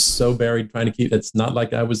 and I'm so buried trying to keep. It's not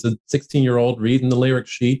like I was a 16-year-old reading the lyric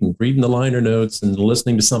sheet and reading the liner notes and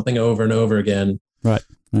listening to something over and over again. Right.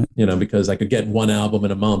 You know, because I could get one album in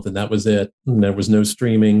a month, and that was it. And there was no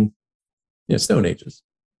streaming. Yeah, Stone Ages.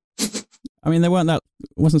 I mean, it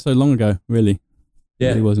wasn't so long ago, really. Yeah,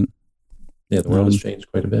 it really wasn't. Yeah, the world has changed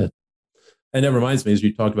quite a bit. And that reminds me, as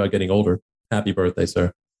you talked about getting older. Happy birthday,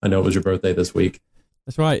 sir! I know it was your birthday this week.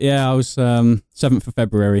 That's right. Yeah, I was 7th of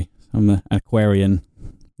February. I'm an Aquarian.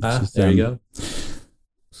 There you go.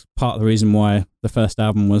 Part of the reason why the first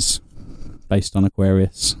album was based on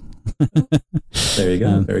Aquarius. There you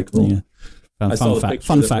go. Very cool. Yeah. Fun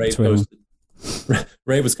fact for him.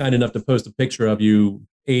 Ray was kind enough to post a picture of you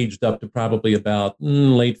aged up to probably about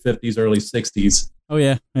late 50s, early 60s. Oh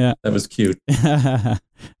yeah. That was cute.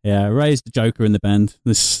 Yeah, Ray's the Joker in the band.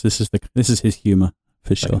 This is his humor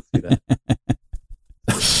for sure.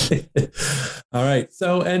 I can see that. All right.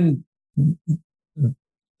 So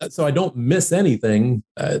I don't miss anything.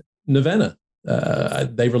 NOVENA.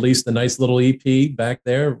 They released a nice little EP back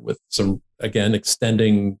there with some, again,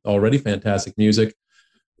 extending already fantastic music.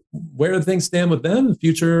 Where do things stand with them?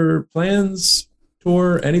 Future plans,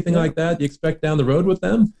 tour, anything like that you expect down the road with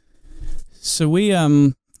them? So we, a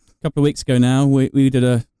couple of weeks ago now, we did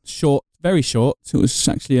a very short. It was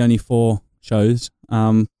actually only 4 shows,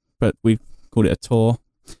 but we called it a tour.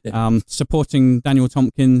 Yeah. Supporting Daniel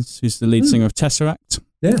Tompkins, who's the lead singer of Tesseract.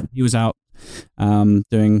 Yeah. He was out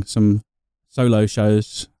doing some solo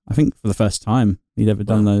shows, I think for the first time he'd ever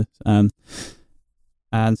done those.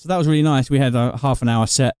 And so that was really nice. We had a half an hour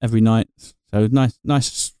set every night. So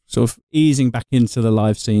nice sort of easing back into the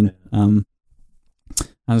live scene. And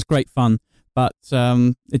it's great fun. But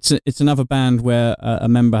it's another band where a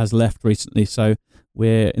member has left recently. So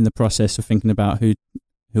we're in the process of thinking about who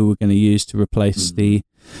we're going to use to replace the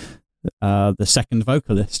second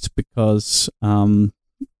vocalist, because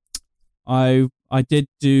I did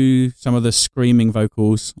do some of the screaming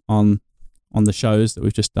vocals on the shows that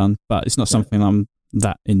we've just done, but it's not something I'm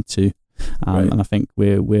that into. And I think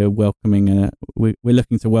we're welcoming we're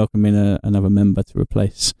looking to welcome in another member to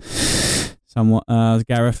replace somewhat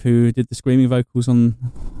Gareth, who did the screaming vocals on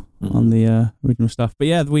the original stuff. But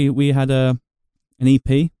yeah, we had an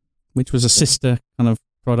EP, which was a sister kind of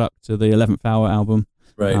product to the 11th Hour album.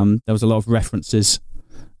 Right. There was a lot of references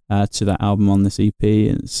to that album on this EP.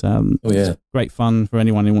 It's it's great fun for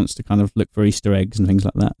anyone who wants to kind of look for Easter eggs and things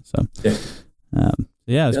like that. So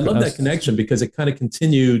I love that connection, because it kind of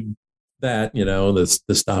continued that,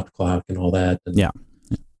 the stopped clock and all that. And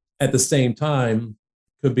at the same time,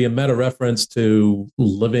 could be a meta reference to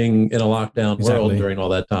living in a lockdown world during all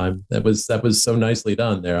that time. That was so nicely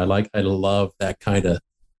done there. I love that kind of.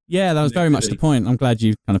 Yeah, that was very much the point. I'm glad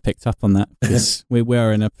you kind of picked up on that, because we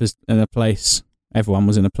were in a place. Everyone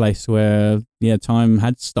was in a place where time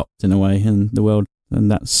had stopped in a way in the world,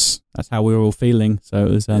 and that's how we were all feeling. So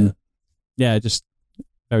it was just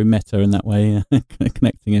very meta in that way,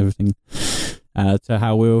 connecting everything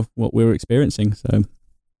to what we were experiencing. So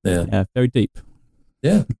very deep.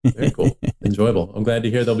 Yeah, very cool. Enjoyable. I'm glad to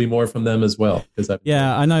hear there'll be more from them as well.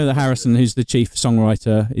 I know that Harrison, who's the chief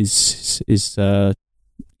songwriter, is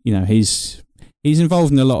he's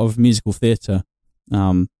involved in a lot of musical theatre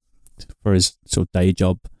for his sort of day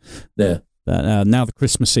job. Yeah. But now the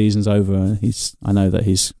Christmas season's over, I know that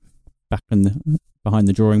he's back behind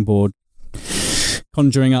the drawing board,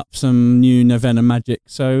 conjuring up some new NOVENA magic.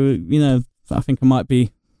 So I think I might be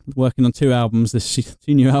working on 2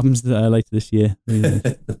 new albums later this year.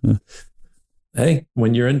 Hey,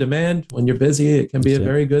 when you're in demand, when you're busy, it can be a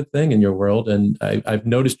very good thing in your world. And I've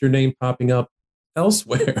noticed your name popping up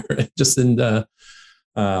elsewhere, just in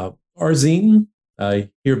Arzine,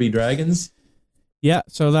 Here Be Dragons. Yeah,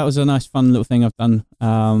 so that was a nice, fun little thing I've done.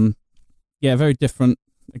 Very different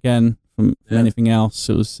again from anything else.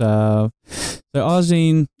 It was so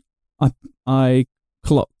Arzine. I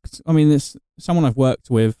clocked. I mean, it's someone I've worked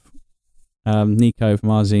with Nico from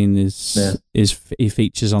Arzine he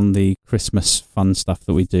features on the Christmas fun stuff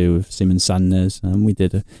that we do with Simon Sanders, and we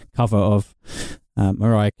did a cover of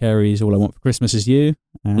Mariah Carey's "All I Want for Christmas Is You,"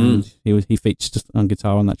 and he featured on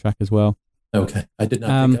guitar on that track as well. Okay, I did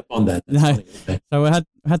not pick up on that. That's funny. Okay. So we had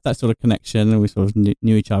that sort of connection, and we sort of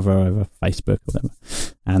knew each other over Facebook or whatever.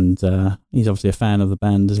 And he's obviously a fan of the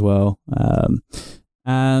band as well.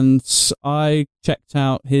 And I checked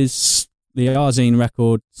out the Arzine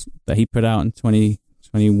record that he put out in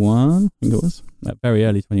 2021, I think it was, very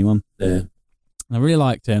early 21. Yeah. And I really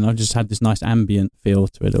liked it, and I just had this nice ambient feel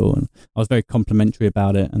to it all, and I was very complimentary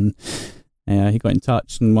about it. And he got in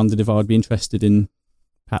touch and wondered if I would be interested in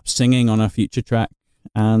perhaps singing on a future track,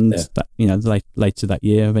 and that, later that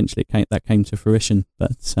year, eventually that came to fruition.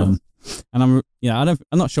 But and I'm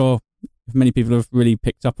not sure if many people have really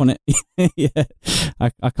picked up on it. Yeah,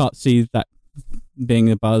 I can't see that being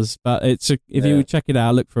a buzz, but if you check it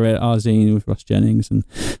out, look for it, Arzine with Ross Jennings, and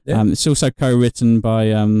it's also co-written by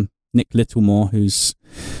Nick Littlemore, who's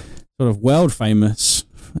sort of world famous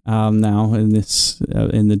now in this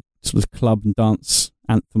in the sort of club and dance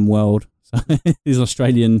anthem world. So he's an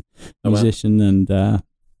Australian musician, and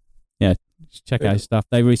check out his stuff.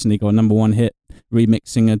 They recently got a #1 hit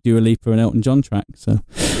remixing a Dua Lipa and Elton John track. So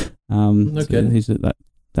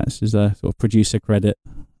that's his sort of producer credit.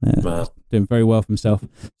 Doing very well for himself.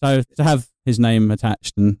 So to have his name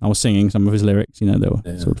attached, and I was singing some of his lyrics, they were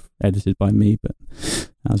sort of edited by me, but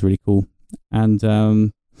that was really cool. And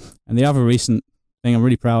the other recent thing I'm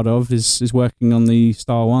really proud of is working on the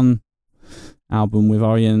Star One album with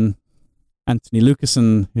Arjen Anthony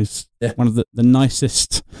Lucassen, who's one of the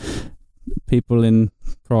nicest people in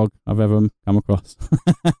prog I've ever come across.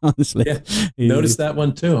 Honestly, noticed that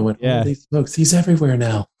one too. I went, holy smokes, he's everywhere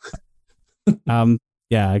now.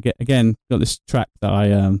 Again, got this track that I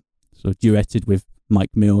sort of duetted with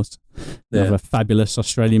Mike Mills, another fabulous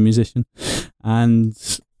Australian musician, and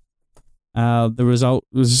the result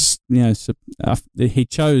was, he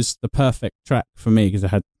chose the perfect track for me because it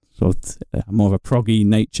had sort of more of a proggy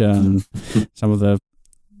nature and some of the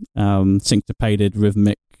syncopated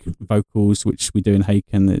rhythmic vocals which we do in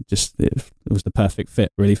HAKEN. It was the perfect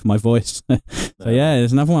fit really for my voice. So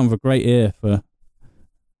there's another one with a great ear for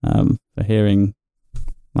hearing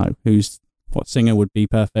like what singer would be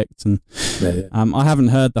perfect. And I haven't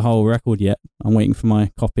heard the whole record yet. I'm waiting for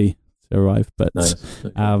my copy to arrive. But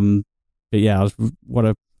I was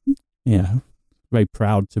very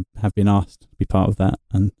proud to have been asked to be part of that,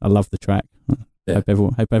 and I love the track. Hope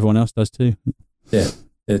everyone else does too. Yeah.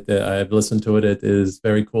 I've listened to it. It is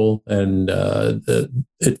very cool, and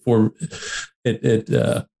it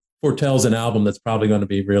foretells an album that's probably going to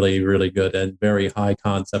be really, really good and very high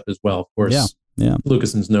concept as well. Of course,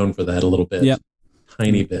 Lucason's known for that a little bit,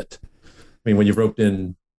 tiny bit. I mean, when you roped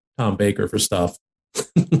in Tom Baker for stuff,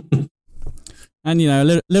 and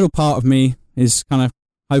a little part of me is kind of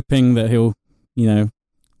hoping that he'll,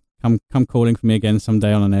 come calling for me again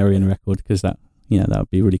someday on an Aryan record, because that would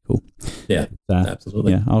be really cool. Yeah,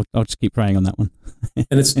 absolutely. Yeah, I'll just keep praying on that one.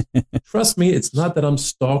 And trust me, it's not that I'm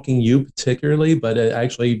stalking you particularly, but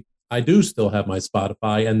I do still have my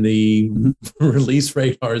Spotify, and the release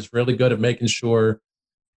radar is really good at making sure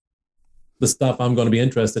the stuff I'm going to be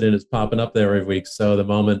interested in is popping up there every week. So the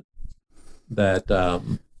moment that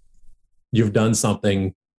you've done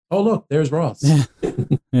something, oh look, there's Ross.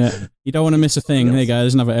 Yeah. You don't want to miss a thing. There you go.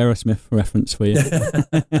 There's another Aerosmith reference for you.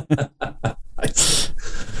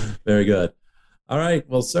 Very good. All right.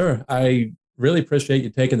 Well, sir, I really appreciate you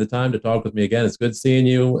taking the time to talk with me again. It's good seeing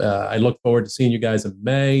you. I look forward to seeing you guys in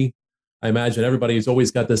May. I imagine everybody's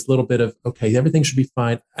always got this little bit of, okay, everything should be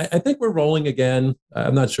fine. I think we're rolling again.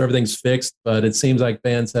 I'm not sure everything's fixed, but it seems like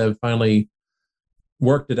bands have finally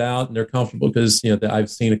worked it out and they're comfortable, because I've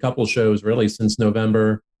seen a couple of shows really since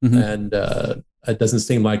November, and it doesn't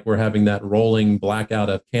seem like we're having that rolling blackout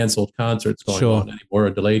of canceled concerts going on anymore, or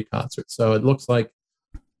delayed concerts. So it looks like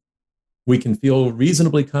we can feel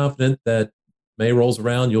reasonably confident that May rolls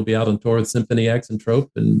around, you'll be out on tour with Symphony X and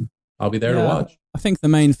Trope, and I'll be there to watch. I think the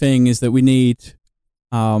main thing is that we need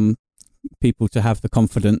people to have the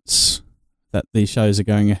confidence that these shows are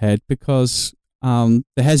going ahead, because the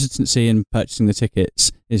hesitancy in purchasing the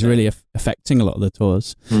tickets is really affecting a lot of the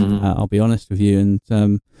tours. I'll be honest with you.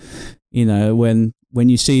 And, when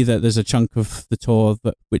you see that there's a chunk of the tour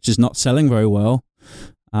which is not selling very well,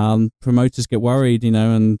 promoters get worried,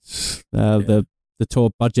 and the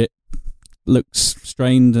tour budget looks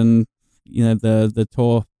strained, and, the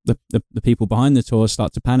tour, the people behind the tour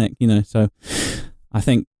start to panic, So I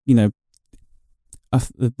think, the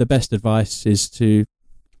best advice is to,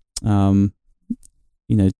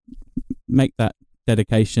 make that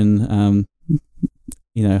dedication.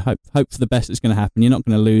 Hope for the best that's going to happen. You're not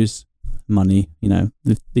going to lose money.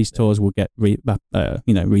 These tours will get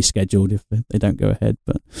rescheduled if they don't go ahead.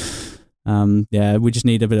 But we just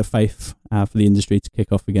need a bit of faith for the industry to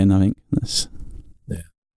kick off again. I think that's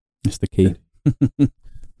the key.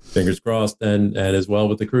 Fingers crossed, and as well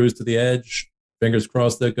with the cruise to the edge. Fingers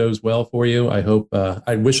crossed that goes well for you. I hope.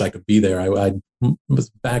 I wish I could be there. I was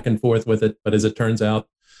back and forth with it, but as it turns out,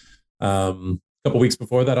 a couple weeks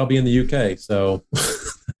before that, I'll be in the UK. So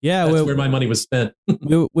yeah, that's where my money was spent.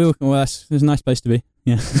 It's a nice place to be.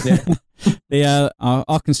 Yeah.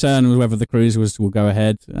 Our concern was whether the cruise will go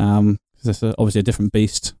ahead. Because it's obviously a different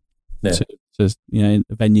beast to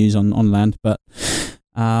venues on land. But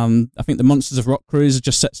I think the Monsters of Rock cruise has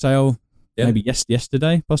just set sail. Maybe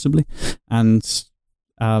yesterday, possibly, and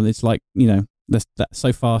it's like that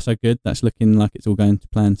so far so good. That's looking like it's all going to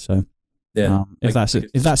plan. So if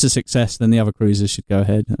that's a success, then the other cruises should go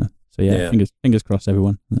ahead. Fingers crossed,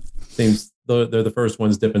 everyone. Seems they're the first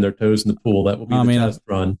ones dipping their toes in the pool. That will be the test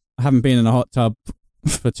run. I haven't been in a hot tub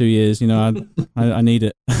for 2 years. I need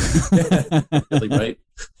it. Really, right?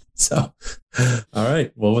 So, all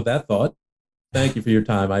right. Well, with that thought, thank you for your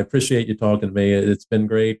time. I appreciate you talking to me. It's been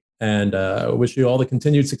great. And I wish you all the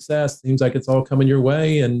continued success. Seems like it's all coming your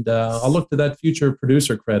way. And I'll look to that future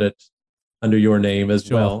producer credit under your name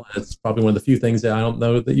as well. It's probably one of the few things that I don't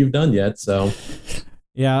know that you've done yet. So,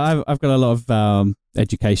 yeah, I've got a lot of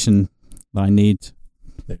education that I need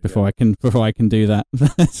before I can do that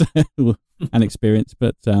and experience.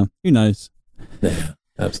 But who knows? Yeah,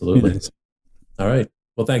 absolutely. All right.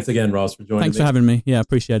 Well, thanks again, Ross, for joining me. Thanks for having me. Yeah,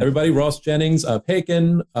 appreciate it. Everybody, Ross Jennings of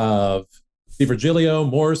HAKEN, of Virgilio,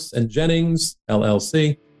 Morse, and Jennings,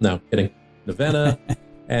 LLC. No, kidding. Novena,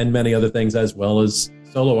 and many other things, as well as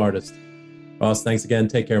solo artist. Ross, thanks again.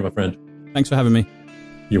 Take care, my friend. Thanks for having me.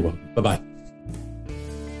 You're welcome. Bye-bye.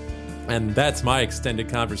 And that's my extended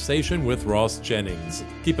conversation with Ross Jennings.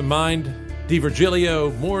 Keep in mind,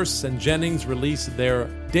 Virgilio, Morse, and Jennings released their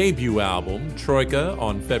debut album, Troika,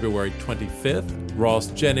 on February 25th. Ross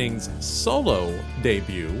Jennings' solo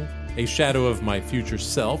debut, A Shadow of My Future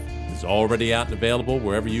Self, is already out and available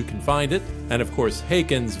wherever you can find it. And of course,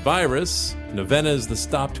 HAKEN's Virus, Novena's The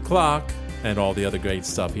Stopped Clock, and all the other great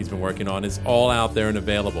stuff he's been working on is all out there and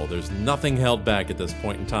available. There's nothing held back at this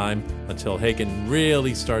point in time until HAKEN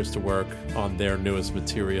really starts to work on their newest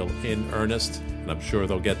material in earnest. And I'm sure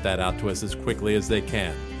they'll get that out to us as quickly as they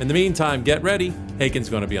can. In the meantime, get ready. HAKEN's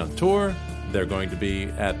going to be on tour. They're going to be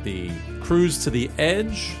at the Cruise to the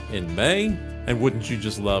Edge in May. And wouldn't you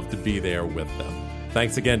just love to be there with them?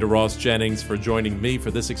 Thanks again to Ross Jennings for joining me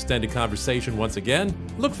for this extended conversation once again.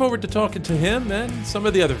 Look forward to talking to him and some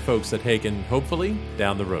of the other folks at HAKEN, hopefully,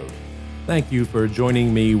 down the road. Thank you for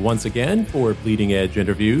joining me once again for Bleeding Edge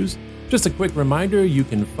Interviews. Just a quick reminder, you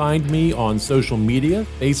can find me on social media,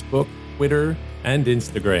 Facebook, Twitter, and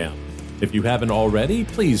Instagram. If you haven't already,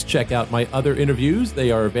 please check out my other interviews.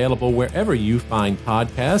 They are available wherever you find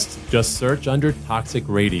podcasts. Just search under Toxic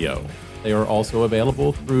Radio. They are also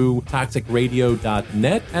available through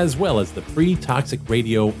toxicradio.net as well as the free Toxic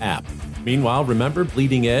Radio app. Meanwhile, remember,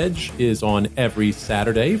 Bleeding Edge is on every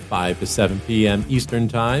Saturday, 5 to 7 p.m. Eastern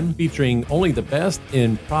Time, featuring only the best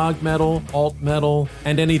in prog metal, alt metal,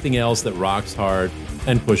 and anything else that rocks hard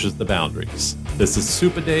and pushes the boundaries. This is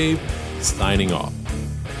Super Dave, signing off.